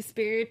like free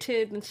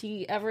spirited than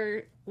she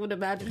ever would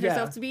imagine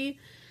herself to be.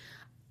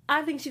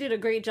 I think she did a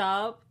great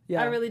job.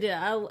 Yeah. I really did.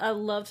 I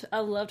loved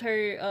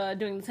her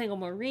doing the Tango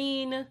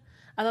Maureen.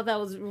 I thought that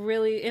was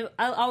really.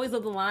 I always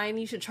love the line,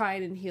 "You should try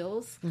it in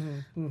heels,"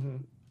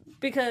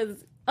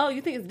 because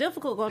you think it's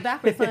difficult going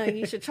backwards, son?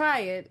 You should try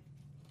it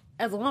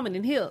as a woman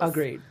in heels.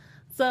 Agreed.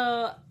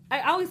 So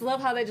I always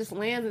love how that just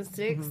lands and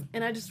sticks,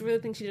 and I just really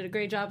think she did a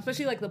great job,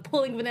 especially like the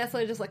pulling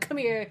Vanessa, just like, come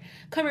here,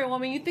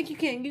 woman. You think you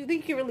can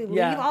really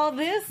leave all of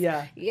this?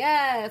 Yeah.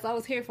 Yes, I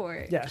was here for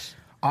it. Yes.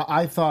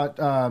 I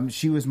thought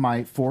she was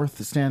my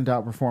 4th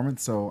standout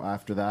performance. So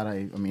after that,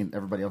 I mean,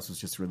 everybody else was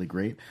just really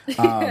great.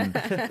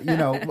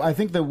 I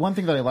think the one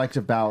thing that I liked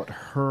about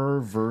her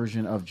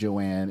version of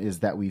Joanne is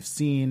that we've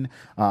seen,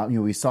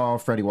 we saw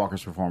Freddie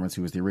Walker's performance,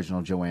 who was the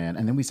original Joanne,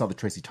 and then we saw the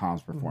Tracy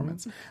Thoms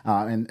performance.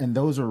 And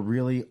those are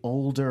really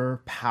older,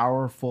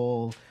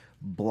 powerful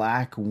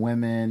black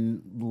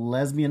women,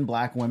 lesbian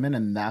black women,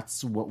 and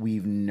that's what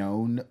we've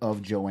known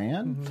of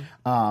Joanne.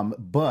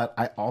 But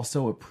I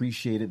also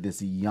appreciated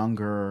this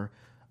younger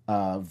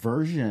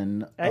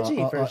version,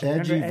 edgy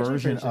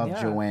version of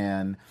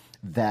Joanne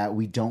that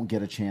we don't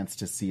get a chance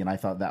to see. And I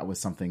thought that was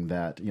something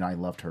that, I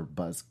loved her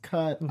buzz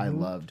cut. I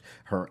loved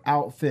her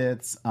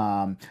outfits.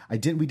 We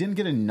didn't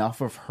get enough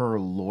of her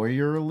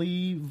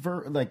lawyerly,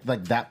 like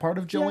that part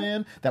of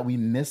Joanne that we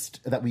missed,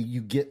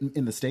 you get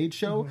in the stage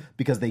show,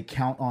 because they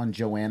count on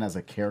Joanne as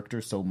a character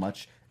so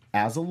much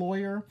as a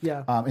lawyer.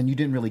 Yeah. And you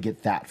didn't really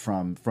get that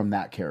from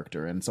that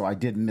character. And so I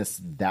did miss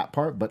that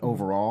part, but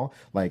overall,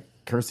 like,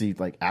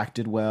 Kiersey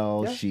acted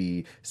well. Yeah.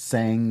 She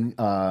sang,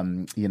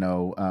 what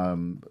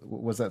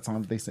was that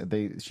song that they said?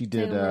 She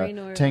did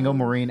Tango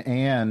Maureen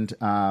and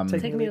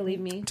Take Me or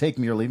Leave Me. Take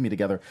Me or Leave Me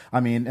together.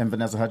 I mean, and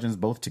Vanessa Hudgens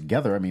both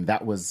together. I mean,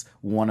 that was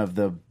one of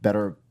the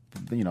better,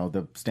 the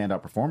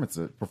standout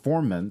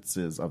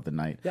performances of the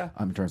night. Yeah.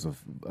 In terms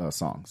of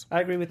songs.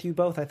 I agree with you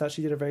both. I thought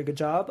she did a very good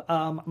job.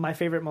 My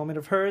favorite moment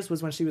of hers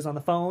was when she was on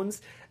the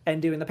phones and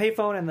doing the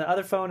payphone and the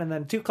other phone and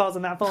then 2 calls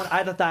on that phone.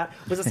 I thought that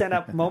was a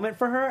standout moment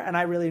for her, and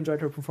I really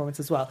enjoyed her performance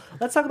as well.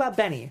 Let's talk about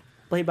Benny,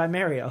 played by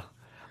Mario.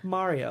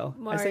 Mario.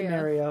 I say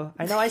Mario.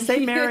 I know I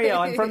say Mario.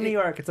 I'm from New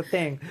York. It's a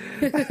thing.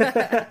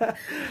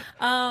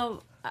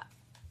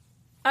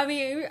 I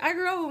mean, I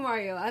grew up with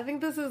Mario. I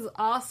think this is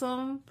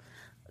awesome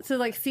to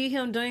like see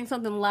him doing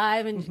something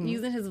live and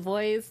using his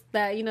voice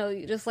that, you know,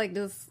 just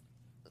is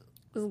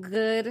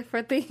good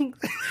for things. No,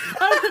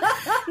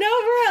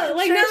 bro.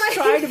 Like, not like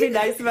trying to be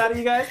nice about it,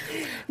 you guys.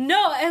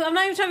 No, I'm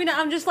not even trying to be nice.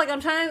 I'm just like,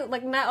 I'm trying to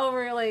like not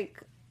over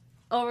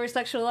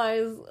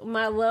sexualize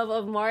my love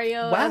of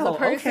Mario as a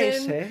person.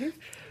 Okay, Shay.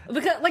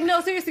 Because, like, no,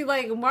 seriously,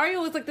 like,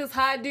 Mario was like this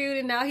hot dude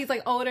and now he's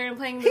like older and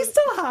playing. He's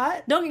still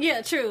hot.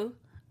 Yeah, true.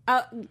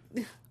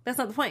 That's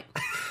not the point.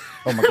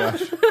 Oh my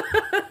gosh.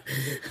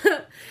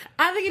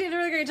 I think he did a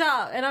really great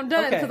job, and I'm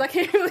done because I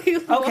can't really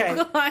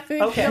vocalize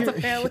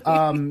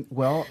it.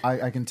 Well,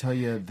 I can tell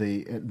you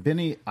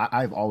Benny.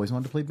 I've always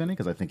wanted to play Benny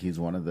because I think he's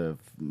one of the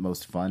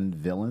most fun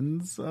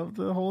villains of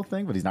the whole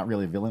thing. But he's not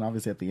really a villain,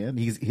 obviously. At the end,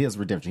 he has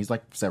redemption. He's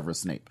like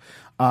Severus Snape.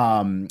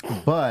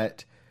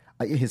 But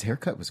his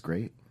haircut was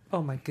great.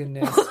 Oh my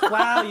goodness.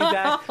 Wow, you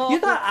guys. You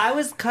thought I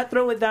was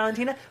cutthroat with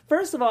Valentina?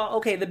 First of all,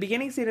 okay, the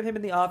beginning scene of him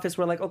in the office,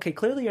 we're like, okay,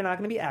 clearly you're not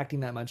going to be acting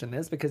that much in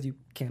this because you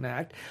can't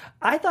act.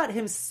 I thought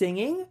him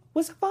singing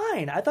was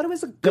fine. I thought it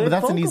was a good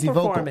performance.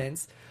 Vocal.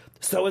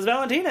 So was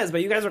Valentina's,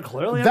 but you guys are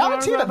clearly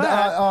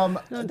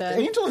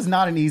Angel is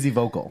not an easy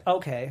vocal.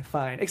 Okay,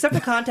 fine. Except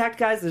for Contact,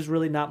 guys, there's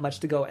really not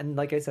much to go. And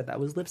like I said, that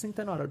was lip synced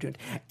and auto-tuned.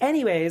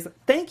 Anyways,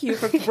 thank you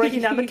for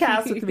breaking down the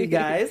cast with me,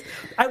 guys.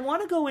 I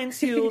want to go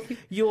into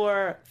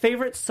your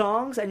favorite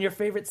songs and your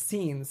favorite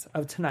scenes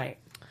of tonight.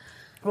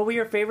 What were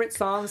your favorite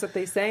songs that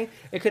they sang?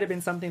 It could have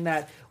been something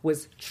that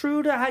was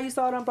true to how you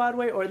saw it on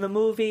Broadway or in the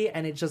movie,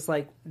 and it's just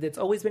like, it's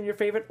always been your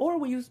favorite, or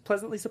were you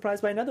pleasantly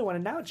surprised by another one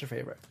and now it's your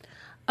favorite?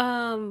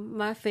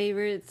 My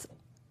favorites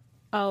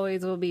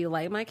always will be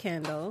Light My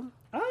Candle.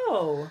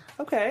 Oh,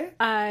 okay.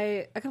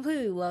 I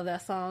completely love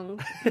that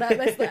song.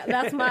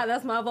 That's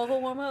my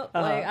vocal warm up.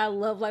 Like, I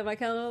love Light My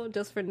Candle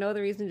just for no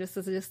other reason,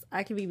 just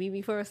I can be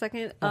Mimi for a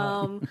second.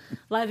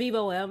 La Vie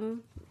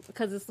Boheme,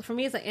 because for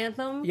me it's an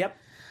anthem. Yep.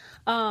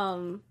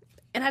 And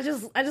I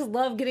just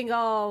love getting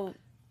all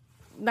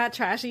not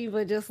trashy,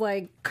 but just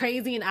like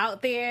crazy and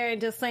out there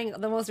and just saying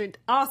the most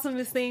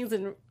awesomest things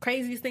and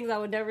craziest things I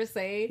would never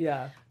say.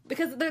 Yeah.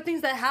 Because there are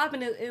things that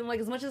happen and like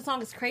as much as the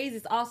song is crazy,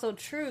 it's also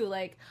true.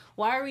 Like,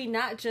 why are we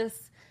not just,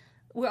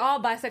 we're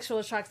all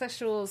bisexual,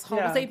 transsexuals,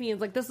 homo sapiens.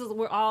 Like,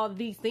 we're all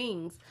these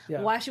things.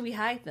 Yeah. Why should we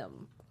hide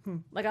them?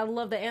 Like, I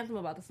love the anthem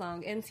about the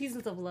song. And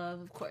Seasons of Love,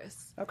 of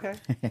course. Okay.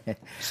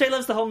 Shay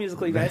loves the whole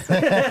musical, you guys.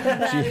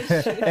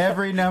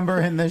 Every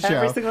number in the show.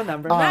 Every single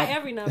number. Not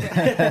every number. No,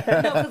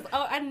 because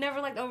I never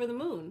liked Over the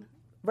Moon.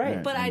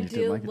 Right. But I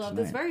did love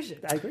this version.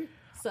 I agree.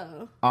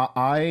 So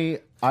I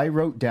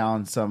wrote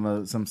down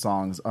some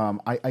songs.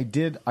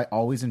 I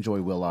always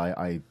enjoy Will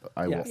I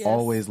will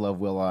always love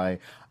Will I.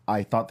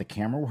 I thought the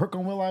camera work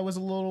on Will I was a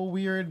little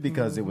weird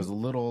because it was a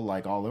little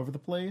like all over the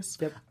place.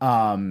 Yep.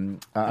 I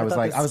was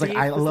like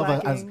I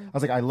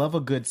love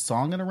a good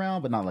song in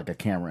around, but not like a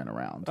camera in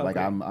around. Okay. Like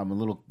I'm a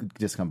little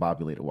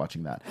discombobulated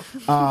watching that.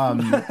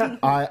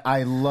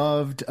 I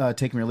loved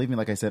Take Me or Leave Me,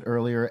 like I said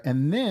earlier,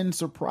 and then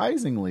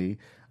surprisingly.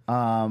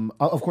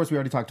 Of course, we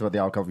already talked about the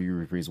I'll Cover You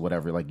reprise,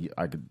 whatever. Like,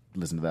 I could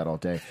listen to that all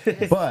day.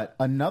 But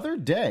Another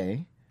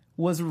Day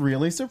was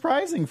really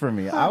surprising for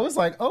me. I was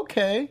like,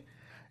 okay.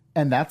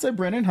 And that's a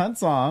Brennan Hunt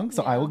song,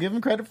 so I will give him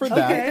credit for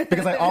that. Okay.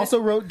 Because I also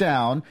wrote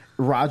down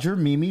Roger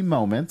Mimi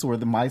moments, were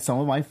some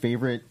of my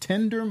favorite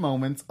tender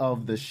moments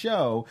of the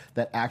show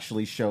that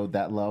actually showed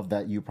that love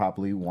that you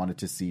probably wanted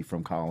to see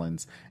from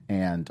Collins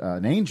and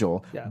an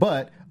Angel. Yeah.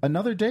 But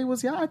Another Day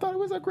was, I thought it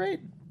was a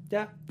great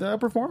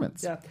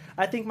performance. Yeah.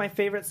 I think my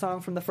favorite song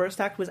from the first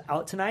act was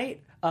Out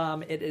Tonight.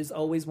 It is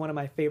always one of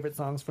my favorite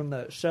songs from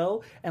the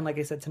show. And like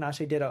I said,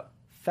 Tinashe did a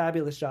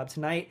fabulous job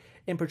tonight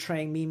in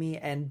portraying Mimi,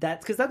 and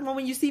that's because that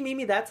when you see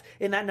Mimi, that's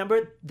in that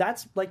number,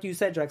 that's like you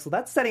said, Drexel,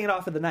 that's setting it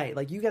off for the night.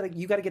 Like you gotta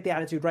get the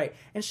attitude right,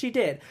 and she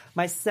did.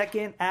 My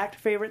second act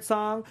favorite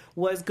song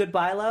was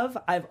Goodbye Love.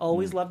 I've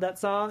always loved that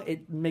song.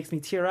 It makes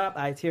me tear up.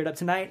 I teared up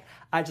tonight.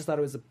 I just thought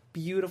it was a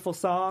beautiful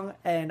song,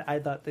 and I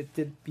thought they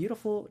did a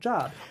beautiful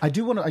job. I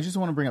just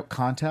want to bring up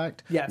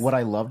Contact. Yes. What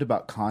I loved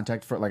about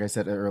Contact, for like I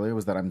said earlier,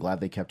 was that I'm glad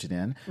they kept it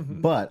in,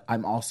 but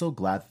I'm also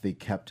glad that they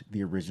kept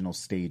the original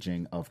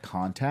staging of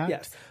Contact.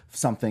 Yes.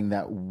 Something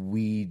that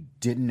we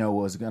didn't know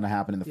was going to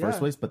happen in the first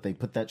place, but they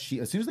put that sheet.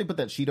 As soon as they put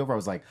that sheet over, I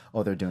was like,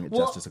 "Oh, they're doing it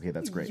justice." Okay,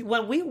 that's great.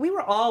 When we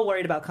were all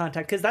worried about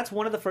Contact because that's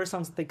one of the first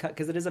songs that they cut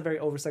because it is a very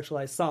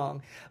over-sexualized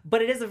song,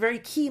 but it is a very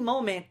key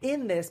moment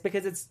in this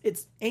because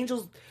it's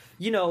Angel's,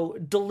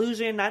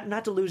 delusion,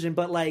 not delusion,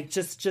 but like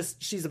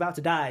just she's about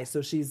to die,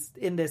 so she's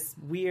in this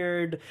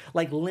weird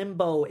like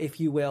limbo, if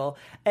you will,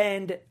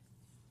 and.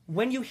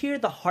 When you hear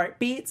the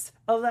heartbeats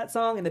of that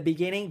song in the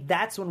beginning,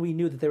 that's when we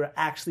knew that they were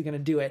actually going to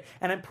do it.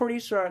 And I'm pretty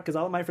sure, because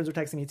all of my friends were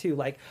texting me too,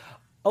 like,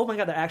 oh my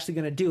God, they're actually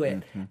going to do it.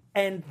 Mm-hmm.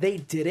 And they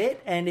did it,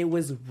 and it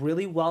was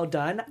really well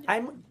done.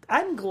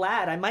 I'm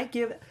glad. I might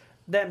give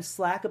them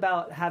slack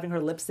about having her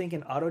lip sync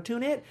and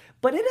auto-tune it,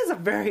 but it is a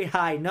very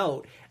high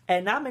note,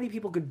 and not many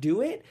people could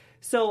do it.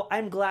 So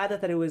I'm glad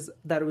that it was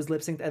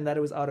lip synced and that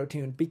it was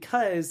auto-tuned,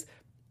 because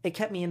it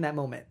kept me in that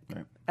moment.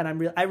 Right.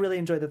 And I really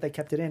enjoyed that they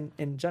kept it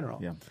in general.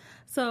 Yeah.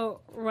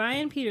 So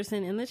Ryan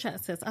Peterson in the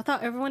chat says, I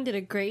thought everyone did a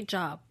great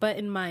job, but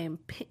in my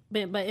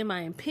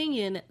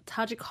opinion,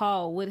 Todrick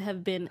Hall would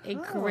have been a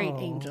great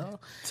Angel.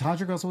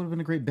 Todrick also would have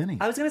been a great Benny.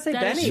 I was going to say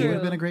Benny. He would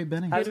have been a great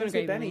Benny. I was going to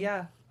say Benny,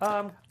 yeah.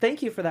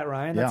 Thank you for that,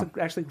 Ryan. That's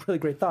actually a really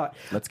great thought.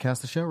 Let's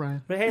cast the show,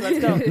 Ryan. But hey, let's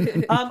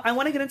go. I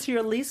want to get into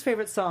your least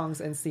favorite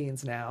songs and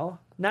scenes now.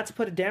 Not to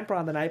put a damper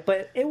on the night,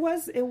 but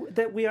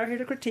that we are here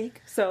to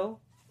critique, so...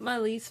 My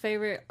least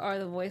favorite are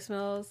the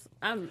voicemails.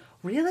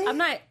 Really?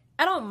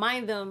 I don't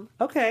mind them.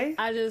 Okay.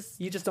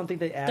 You just don't think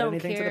they add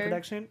anything to the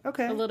production?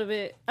 Okay. A little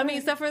bit. I mean,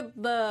 except for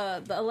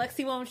the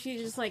Alexi one,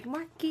 she's just like,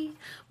 Marky.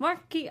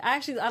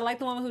 I like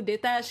the woman who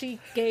did that. She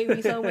gave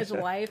me so much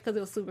life because it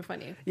was super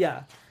funny.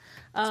 Yeah.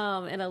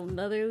 And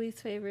another least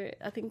favorite,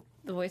 I think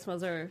the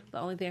voicemails are the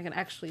only thing I can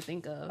actually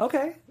think of.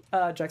 Okay.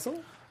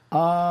 Drexel?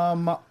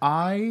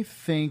 I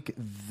think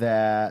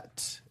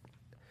that...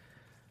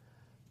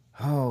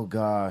 Oh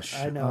gosh,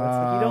 I know. It's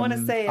like you don't want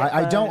to say it.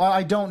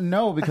 I don't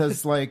know,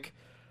 because like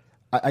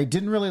I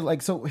didn't really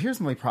like. So here's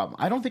my problem.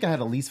 I don't think I had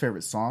a least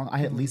favorite song. I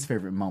had least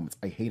favorite moments.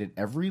 I hated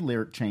every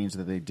lyric change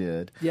that they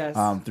did. Yes.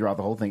 Throughout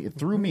the whole thing, it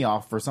threw me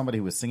off for somebody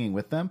who was singing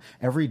with them.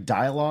 Every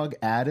dialogue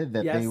added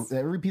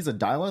every piece of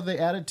dialogue they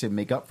added to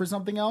make up for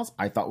something else,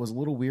 I thought was a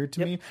little weird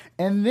to me.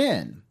 And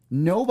then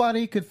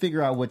nobody could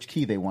figure out which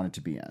key they wanted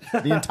to be in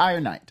the entire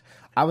night.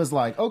 I was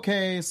like,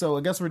 okay, so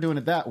I guess we're doing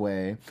it that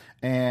way.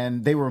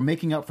 And they were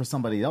making up for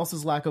somebody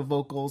else's lack of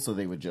vocals, so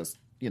they would just,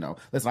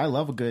 listen, I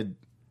love a good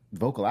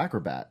vocal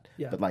acrobat,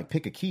 but like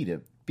pick a key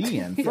to be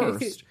in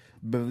first,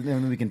 but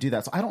then we can do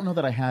that. So I don't know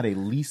that I had a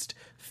least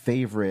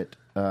favorite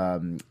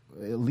moment.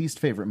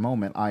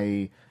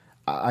 Like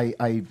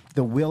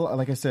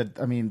I said,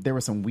 I mean, there were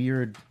some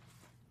weird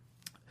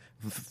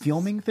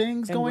filming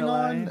things going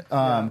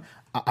on.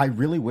 I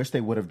really wish they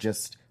would have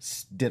just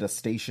did a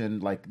station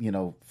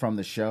from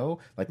the show,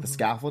 like the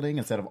scaffolding,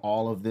 instead of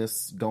all of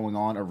this going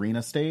on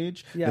arena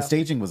stage. Yeah. The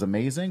staging was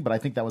amazing, but I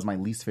think that was my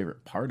least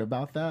favorite part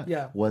about that.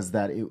 Yeah. Was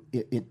that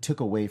it took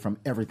away from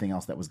everything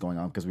else that was going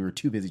on because we were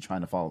too busy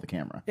trying to follow the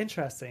camera.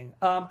 Interesting.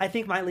 I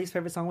think my least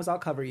favorite song was "I'll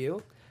Cover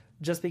You,"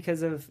 just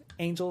because of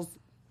Angel's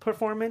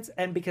performance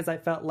and because I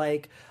felt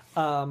like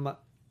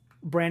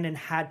Brandon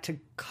had to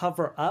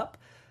cover up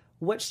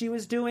what she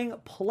was doing.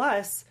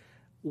 Plus,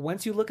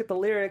 once you look at the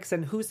lyrics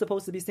and who's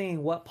supposed to be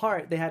singing what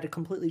part, they had to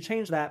completely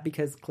change that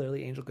because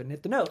clearly Angel couldn't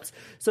hit the notes.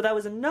 So that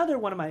was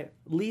one of my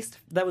least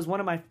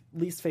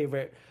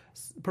favorite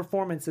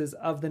performances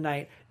of the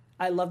night.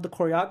 I love the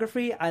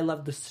choreography. I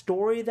love the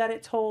story that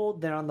it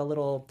told. They're on the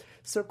little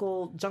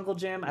circle jungle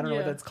gym. I don't know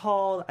what that's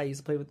called. I used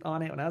to play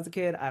on it when I was a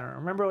kid. I don't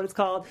remember what it's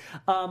called.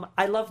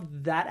 I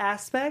love that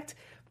aspect.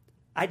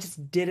 I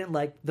just didn't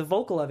like the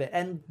vocal of it.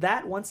 And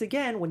that, once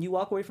again, when you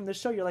walk away from the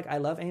show, you're like, I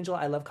love Angel,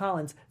 I love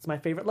Collins. It's my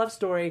favorite love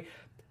story.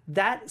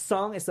 That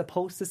song is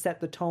supposed to set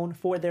the tone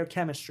for their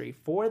chemistry,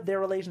 for their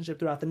relationship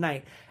throughout the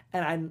night.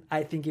 And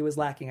I think it was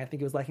lacking. I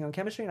think it was lacking on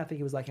chemistry, and I think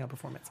it was lacking on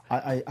performance.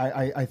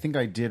 I think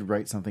I did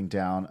write something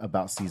down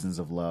about Seasons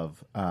of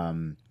Love.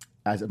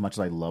 As much as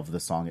I love the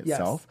song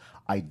itself,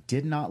 I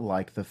did not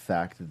like the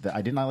fact that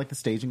I did not like the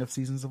staging of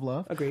Seasons of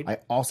Love. Agreed. I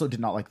also did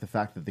not like the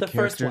fact that the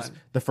characters,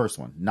 the first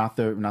one, not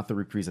the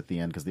reprise at the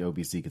end because the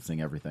OBC could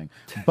sing everything,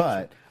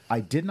 but I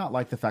did not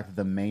like the fact that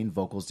the main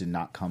vocals did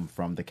not come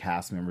from the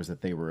cast members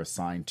that they were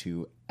assigned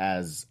to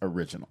as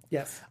original.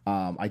 Yes.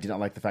 I did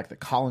not like the fact that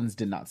Collins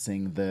did not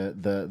sing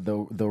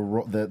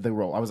the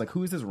role. I was like,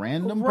 who is this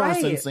random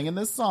person singing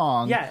this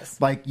song? Yes.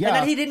 And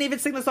then he didn't even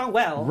sing the song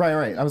well.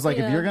 Right. I was like,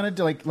 if you're gonna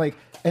do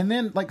and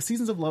then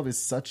Seasons of Love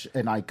is such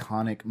an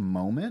iconic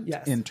moment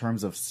in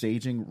terms of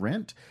staging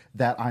Rent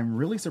that I'm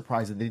really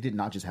surprised that they did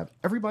not just have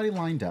everybody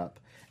lined up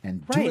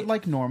and do it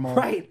like normal,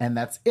 and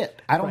that's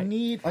it. I don't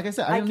need, like I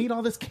said, I don't need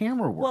all this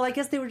camera work. Well, I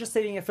guess they were just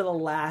saving it for the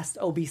last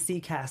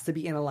OBC cast to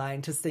be in a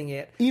line to sing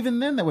it. Even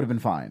then, that would have been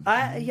fine.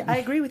 I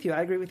agree with you.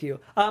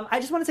 I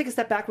just want to take a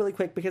step back really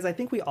quick because I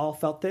think we all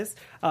felt this.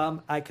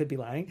 I could be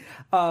lying.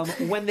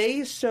 When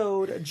they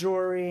showed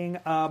during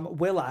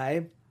Will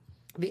I,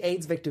 the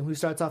AIDS victim who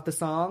starts off the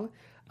song,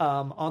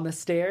 on the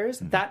stairs,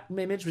 that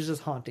image was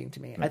just haunting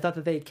to me. I thought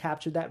that they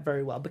captured that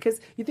very well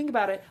because you think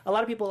about it, a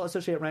lot of people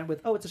associate Rent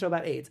with, it's a show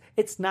about AIDS.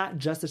 It's not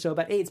just a show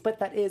about AIDS, but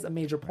that is a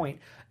major point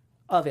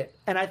of it.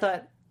 And I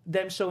thought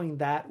them showing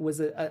that was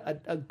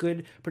a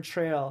good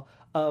portrayal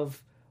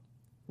of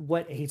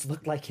what AIDS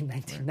looked like in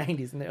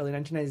 1990s, in the early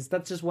 1990s.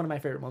 That's just one of my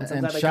favorite moments.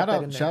 And shout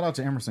out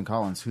to Emerson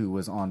Collins, who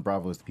was on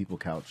Bravo's The People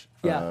Couch,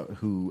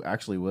 who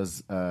actually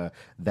was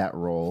that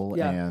role.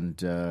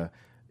 And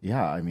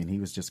Yeah, I mean,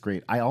 he was just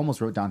great. I almost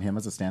wrote down him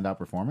as a standout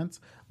performance,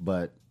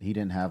 but he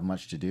didn't have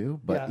much to do.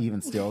 But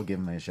even still, give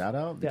him a shout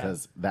out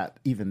because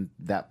that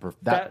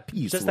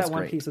piece just was that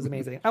one great. piece was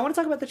amazing. I want to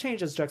talk about the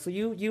changes, Drexel.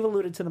 You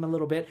alluded to them a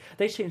little bit.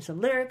 They changed some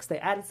lyrics, they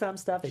added some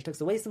stuff, they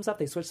took away some stuff,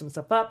 they switched some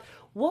stuff up.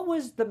 What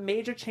was the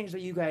major change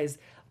that you guys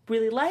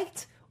really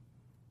liked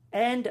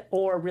and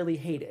or really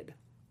hated?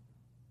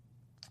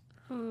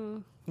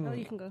 Oh,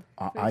 you can go.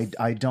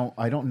 I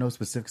don't know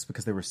specifics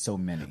because there were so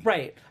many.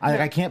 Right.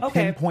 I can't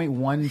pinpoint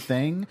one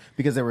thing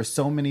because there were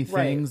so many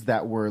things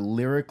that were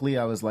lyrically.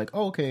 I was like,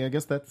 oh, okay, I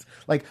guess that's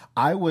like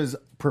I was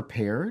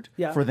prepared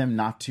for them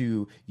not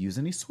to use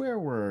any swear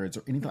words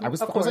or anything. I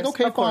was like,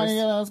 okay, fine,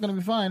 yeah, it's gonna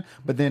be fine.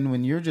 But then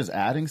when you're just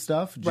adding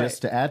stuff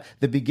just to add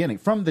the beginning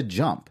from the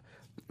jump.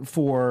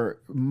 For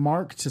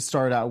Mark to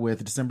start out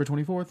with December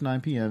 24th,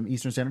 9 p.m.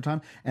 Eastern Standard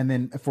Time, and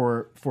then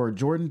for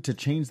Jordan to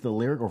change the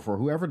lyric, or for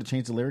whoever to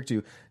change the lyric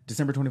to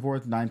December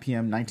 24th, 9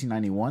 p.m.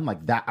 1991,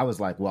 like that, I was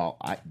like, well,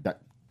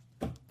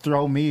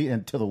 throw me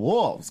into the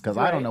wolves because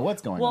I don't know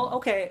what's going on. Well,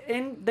 okay,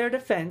 in their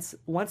defense,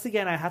 once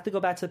again, I have to go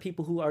back to the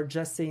people who are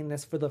just seeing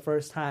this for the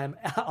first time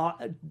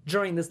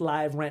during this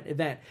live Rent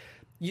event.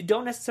 You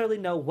don't necessarily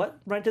know what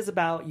Rent is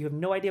about. You have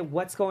no idea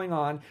what's going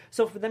on.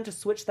 So for them to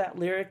switch that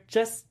lyric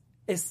just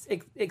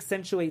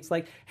accentuates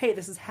like, hey,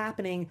 this is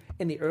happening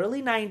in the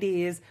early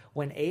 90s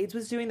when AIDS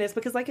was doing this,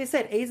 because like I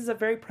said, AIDS is a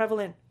very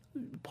prevalent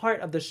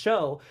part of the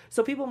show.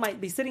 So people might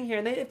be sitting here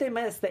and if they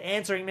miss the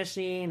answering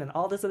machine and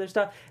all this other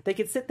stuff, they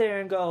could sit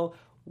there and go,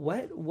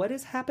 what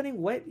is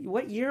happening?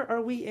 What year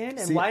are we in?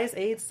 And why is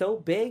AIDS so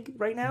big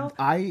right now?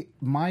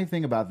 My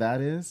thing about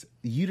that is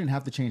you didn't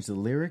have to change the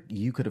lyric.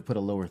 You could have put a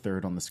lower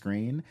third on the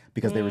screen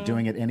because they were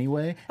doing it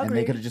anyway. Agreed. And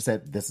they could have just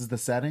said, this is the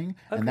setting.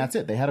 And that's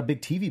it. They had a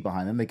big TV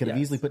behind them. They could have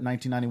easily put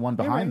 1991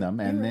 behind them.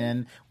 And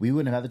then we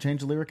wouldn't have had to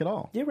change the lyric at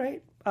all. You're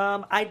right.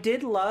 I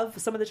did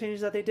love some of the changes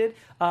that they did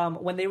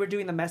when they were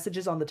doing the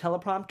messages on the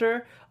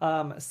teleprompter.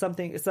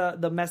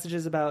 The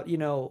messages about,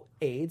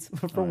 AIDS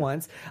for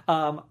once.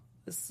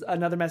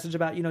 Another message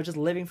about, just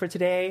living for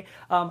today.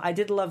 I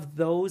did love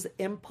those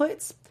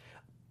inputs.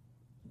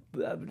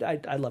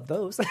 I love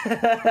those.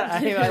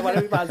 I want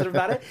to be positive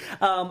about it.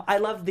 I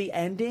love the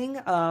ending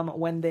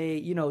when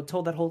they,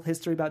 told that whole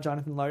history about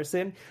Jonathan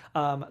Larson.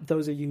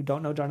 Those of you who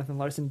don't know, Jonathan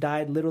Larson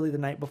died literally the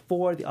night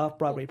before the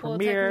off-Broadway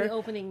premiere.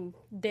 Opening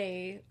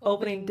day.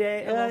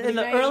 In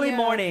the early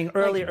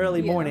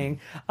morning.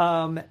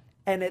 And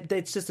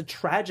it's just a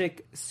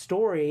tragic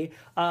story.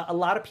 A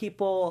lot of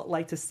people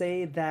like to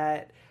say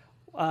that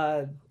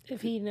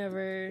if he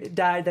never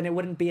died, then it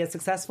wouldn't be as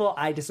successful.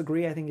 I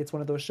disagree. I think it's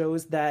one of those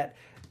shows that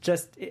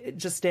it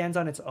just stands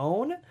on its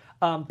own.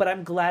 But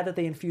I'm glad that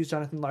they infused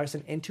Jonathan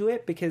Larson into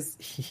it because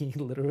he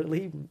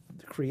literally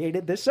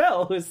created the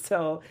show.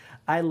 So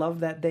I love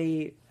that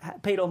they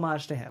paid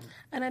homage to him.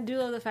 And I do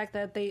love the fact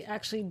that they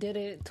actually did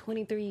it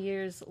 23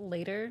 years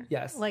later.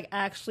 Yes. Like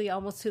actually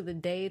almost to the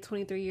day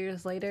 23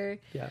 years later.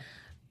 Yeah.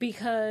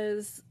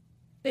 Because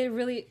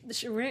Rent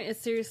is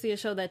seriously a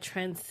show that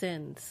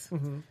transcends.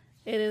 Mm-hmm.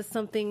 It is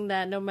something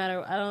that no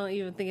matter, I don't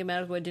even think it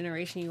matters what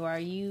generation you are,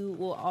 you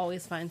will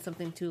always find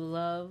something to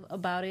love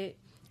about it.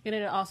 And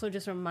it also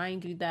just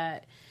reminds you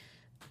that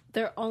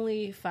there are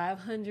only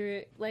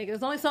 500,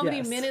 there's only so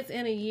many minutes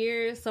in a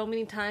year, so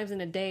many times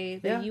in a day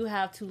that you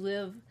have to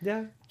live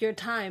your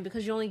time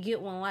because you only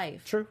get one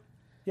life. True.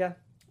 Yeah.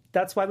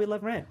 That's why we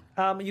love Rent.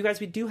 You guys,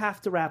 we do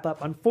have to wrap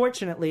up.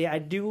 Unfortunately, I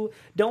don't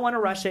want to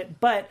rush it,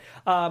 but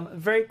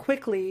very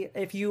quickly,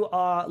 if you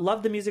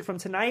love the music from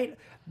tonight,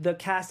 the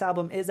Cast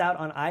album is out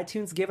on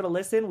iTunes. Give it a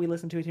listen. We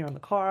listened to it here in the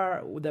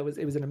car.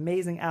 It was an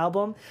amazing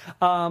album.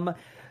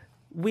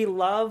 We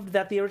loved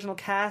that the original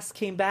cast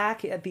came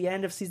back at the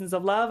end of Seasons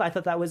of Love. I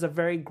thought that was a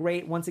very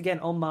great, once again,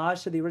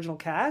 homage to the original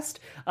cast.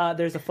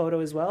 There's a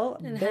photo as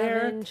well. And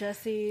having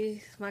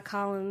Jesse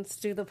McCollins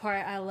do the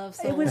part I love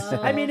so well.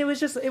 I mean, it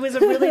was a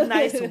really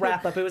nice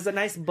wrap up. It was a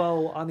nice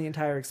bow on the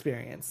entire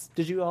experience.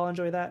 Did you all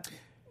enjoy that?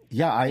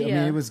 Yeah, I mean,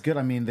 it was good.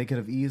 I mean, they could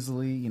have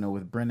easily,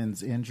 with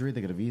Brennan's injury,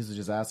 they could have easily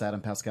just asked Adam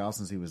Pascal,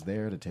 since he was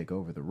there, to take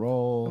over the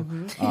role.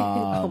 Mm-hmm.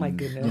 Oh my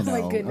goodness!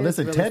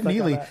 Listen,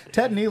 really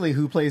Ted Neely,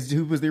 who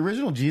was the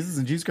original Jesus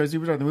in Jesus Christ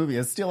Superstar the movie,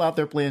 is still out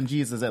there playing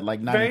Jesus at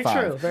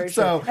 95. Very true.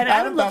 So and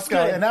Adam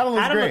Pascal, and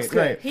Adam looks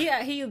great.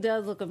 He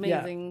does look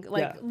amazing.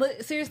 Yeah.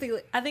 But seriously,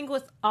 I think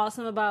what's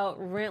awesome about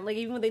Rent,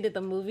 even when they did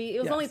the movie,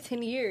 it was only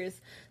 10 years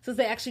since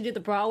they actually did the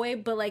Broadway,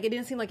 but it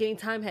didn't seem like any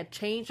time had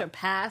changed or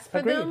passed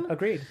for them.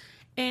 Agreed.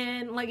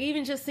 And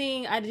even just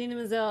seeing Idina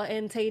Menzel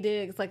and Taye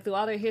Diggs through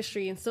all their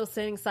history and still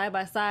sitting side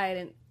by side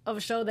and of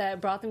a show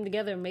that brought them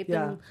together and made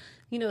them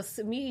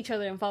meet each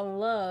other and fall in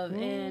love.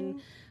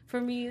 And for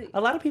me, a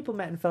lot of people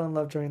met and fell in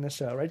love during the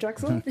show, right,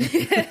 Jackson?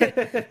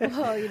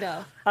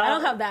 Well, I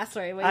don't have that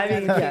story. But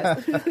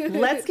yes.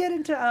 Let's get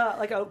into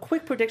a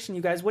quick prediction,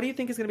 you guys. What do you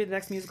think is going to be the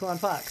next musical on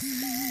Fox?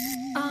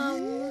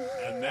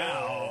 And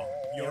now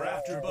you're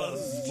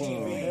AfterBuzz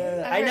TV.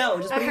 I know,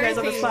 just putting you guys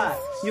on the spot.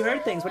 You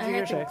heard things. What did you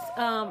hear, Shay?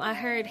 I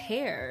heard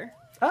Hair.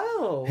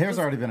 Oh, Hair's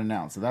already been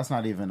announced, so that's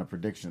not even a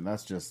prediction.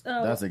 That's just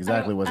that's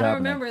exactly what's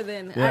happening. I don't remember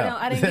then. Yeah.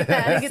 I didn't get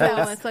that. I didn't get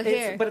that one. So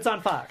Hair, but it's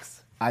on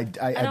Fox. I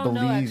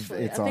believe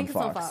it's on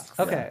Fox.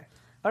 Okay,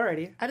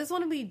 alrighty. I just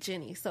want to be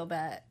Jenny so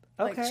bad.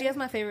 Okay. Like, she has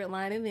my favorite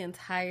line in the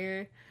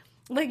entire.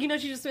 Like, you know,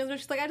 she just spins when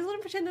she's like, I just want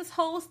to pretend this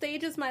whole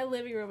stage is my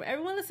living room.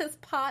 Everyone that says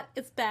pot,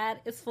 it's bad,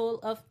 it's full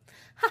of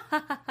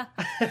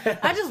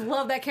I just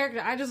love that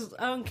character. I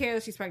don't care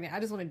that she's pregnant. I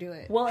just want to do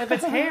it. Well, if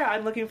it's Hair,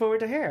 I'm looking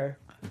forward to Hair.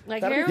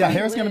 Like, Hair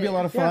Hair's going to be a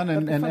lot of fun.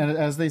 And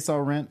as they saw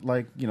Rent,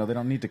 like, you know, they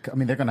don't need to, I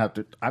mean, they're going to have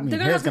to, I mean,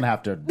 Hair's going to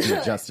have to be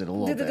adjusted a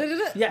little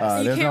bit.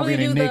 Yes. There's not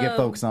really any naked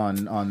folks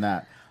on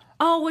that.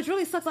 Oh, which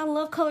really sucks. I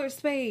love Colored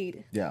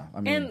Spade. Yeah.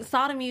 I mean, and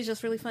Sodomy is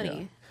just really funny.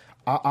 Yeah.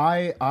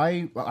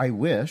 I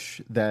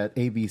wish that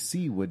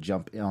ABC would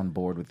jump on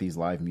board with these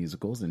live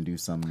musicals and do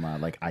some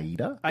like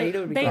Aida.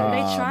 Aida would be they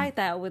tried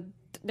that with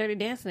Dirty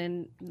Dancing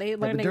and they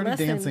learned a lesson.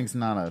 Dirty Dancing's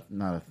not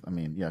a. I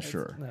mean, yeah,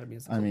 sure. It's not a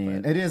musical, I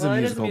mean, it is a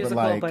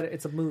musical, but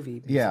it's a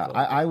movie. Yeah,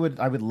 I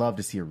would love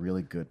to see a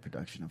really good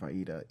production of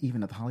Aida,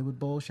 even at the Hollywood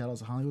Bowl.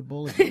 Shadows of Hollywood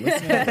Bowl. If you're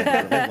listening, I would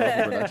really love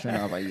the production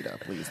of Aida.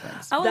 Please,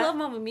 thanks. I would love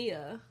Mamma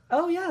Mia.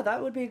 Oh yeah,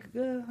 that would be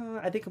good.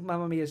 I think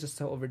Mamma Mia is just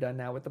so overdone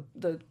now with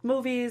the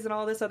movies and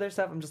all this other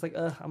stuff. I'm just like,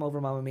 I'm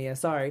over Mamma Mia.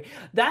 Sorry.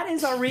 That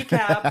is our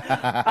recap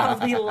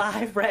of the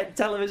live Rent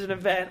television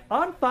event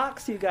on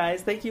Fox, you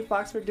guys. Thank you,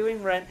 Fox, for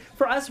doing Rent.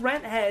 For us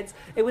Rent heads,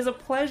 it was a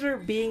pleasure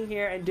being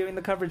here and doing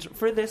the coverage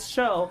for this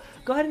show.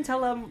 Go ahead and tell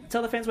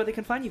the fans where they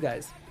can find you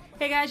guys.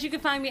 Hey guys, you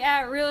can find me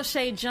at Real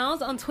Shay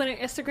Jones on Twitter,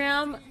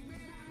 Instagram.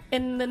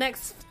 In the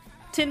next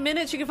 10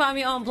 minutes, you can find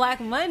me on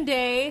Black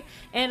Monday.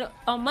 And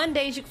on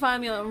Mondays, you can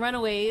find me on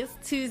Runaways.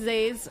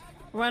 Tuesdays,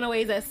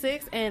 Runaways at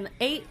 6. And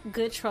 8,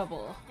 Good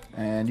Trouble.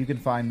 And you can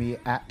find me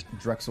at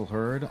Drexel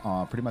Hurd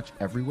pretty much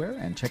everywhere.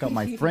 And check out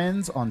my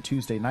friends on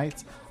Tuesday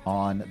nights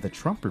on The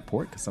Trump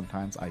Report, because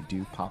sometimes I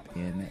do pop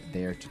in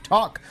there to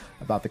talk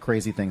about the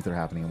crazy things that are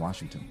happening in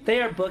Washington.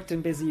 They are booked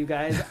and busy, you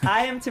guys.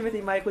 I am Timothy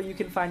Michael. You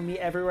can find me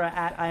everywhere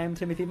at I am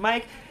Timothy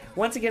Mike.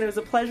 Once again, it was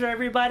a pleasure,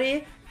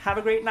 everybody. Have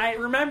a great night.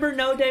 Remember,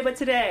 no day but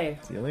today.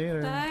 See you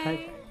later.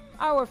 Bye.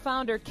 Our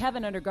founder,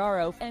 Kevin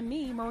Undergaro, and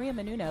me, Maria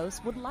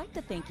Menounos, would like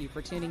to thank you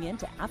for tuning in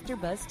to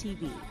AfterBuzz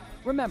TV.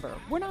 Remember,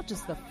 we're not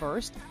just the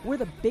first, we're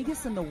the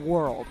biggest in the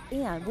world,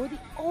 and we're the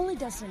only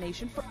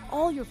destination for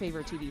all your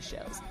favorite TV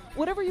shows.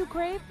 Whatever you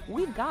crave,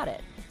 we've got it.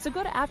 So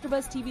go to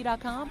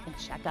AfterBuzzTV.com and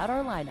check out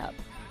our lineup.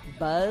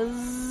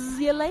 Buzz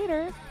you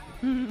later.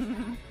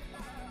 The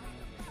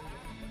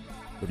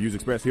views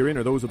expressed herein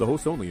are those of the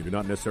hosts only and do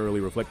not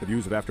necessarily reflect the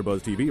views of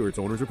AfterBuzz TV or its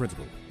owners or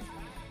principals.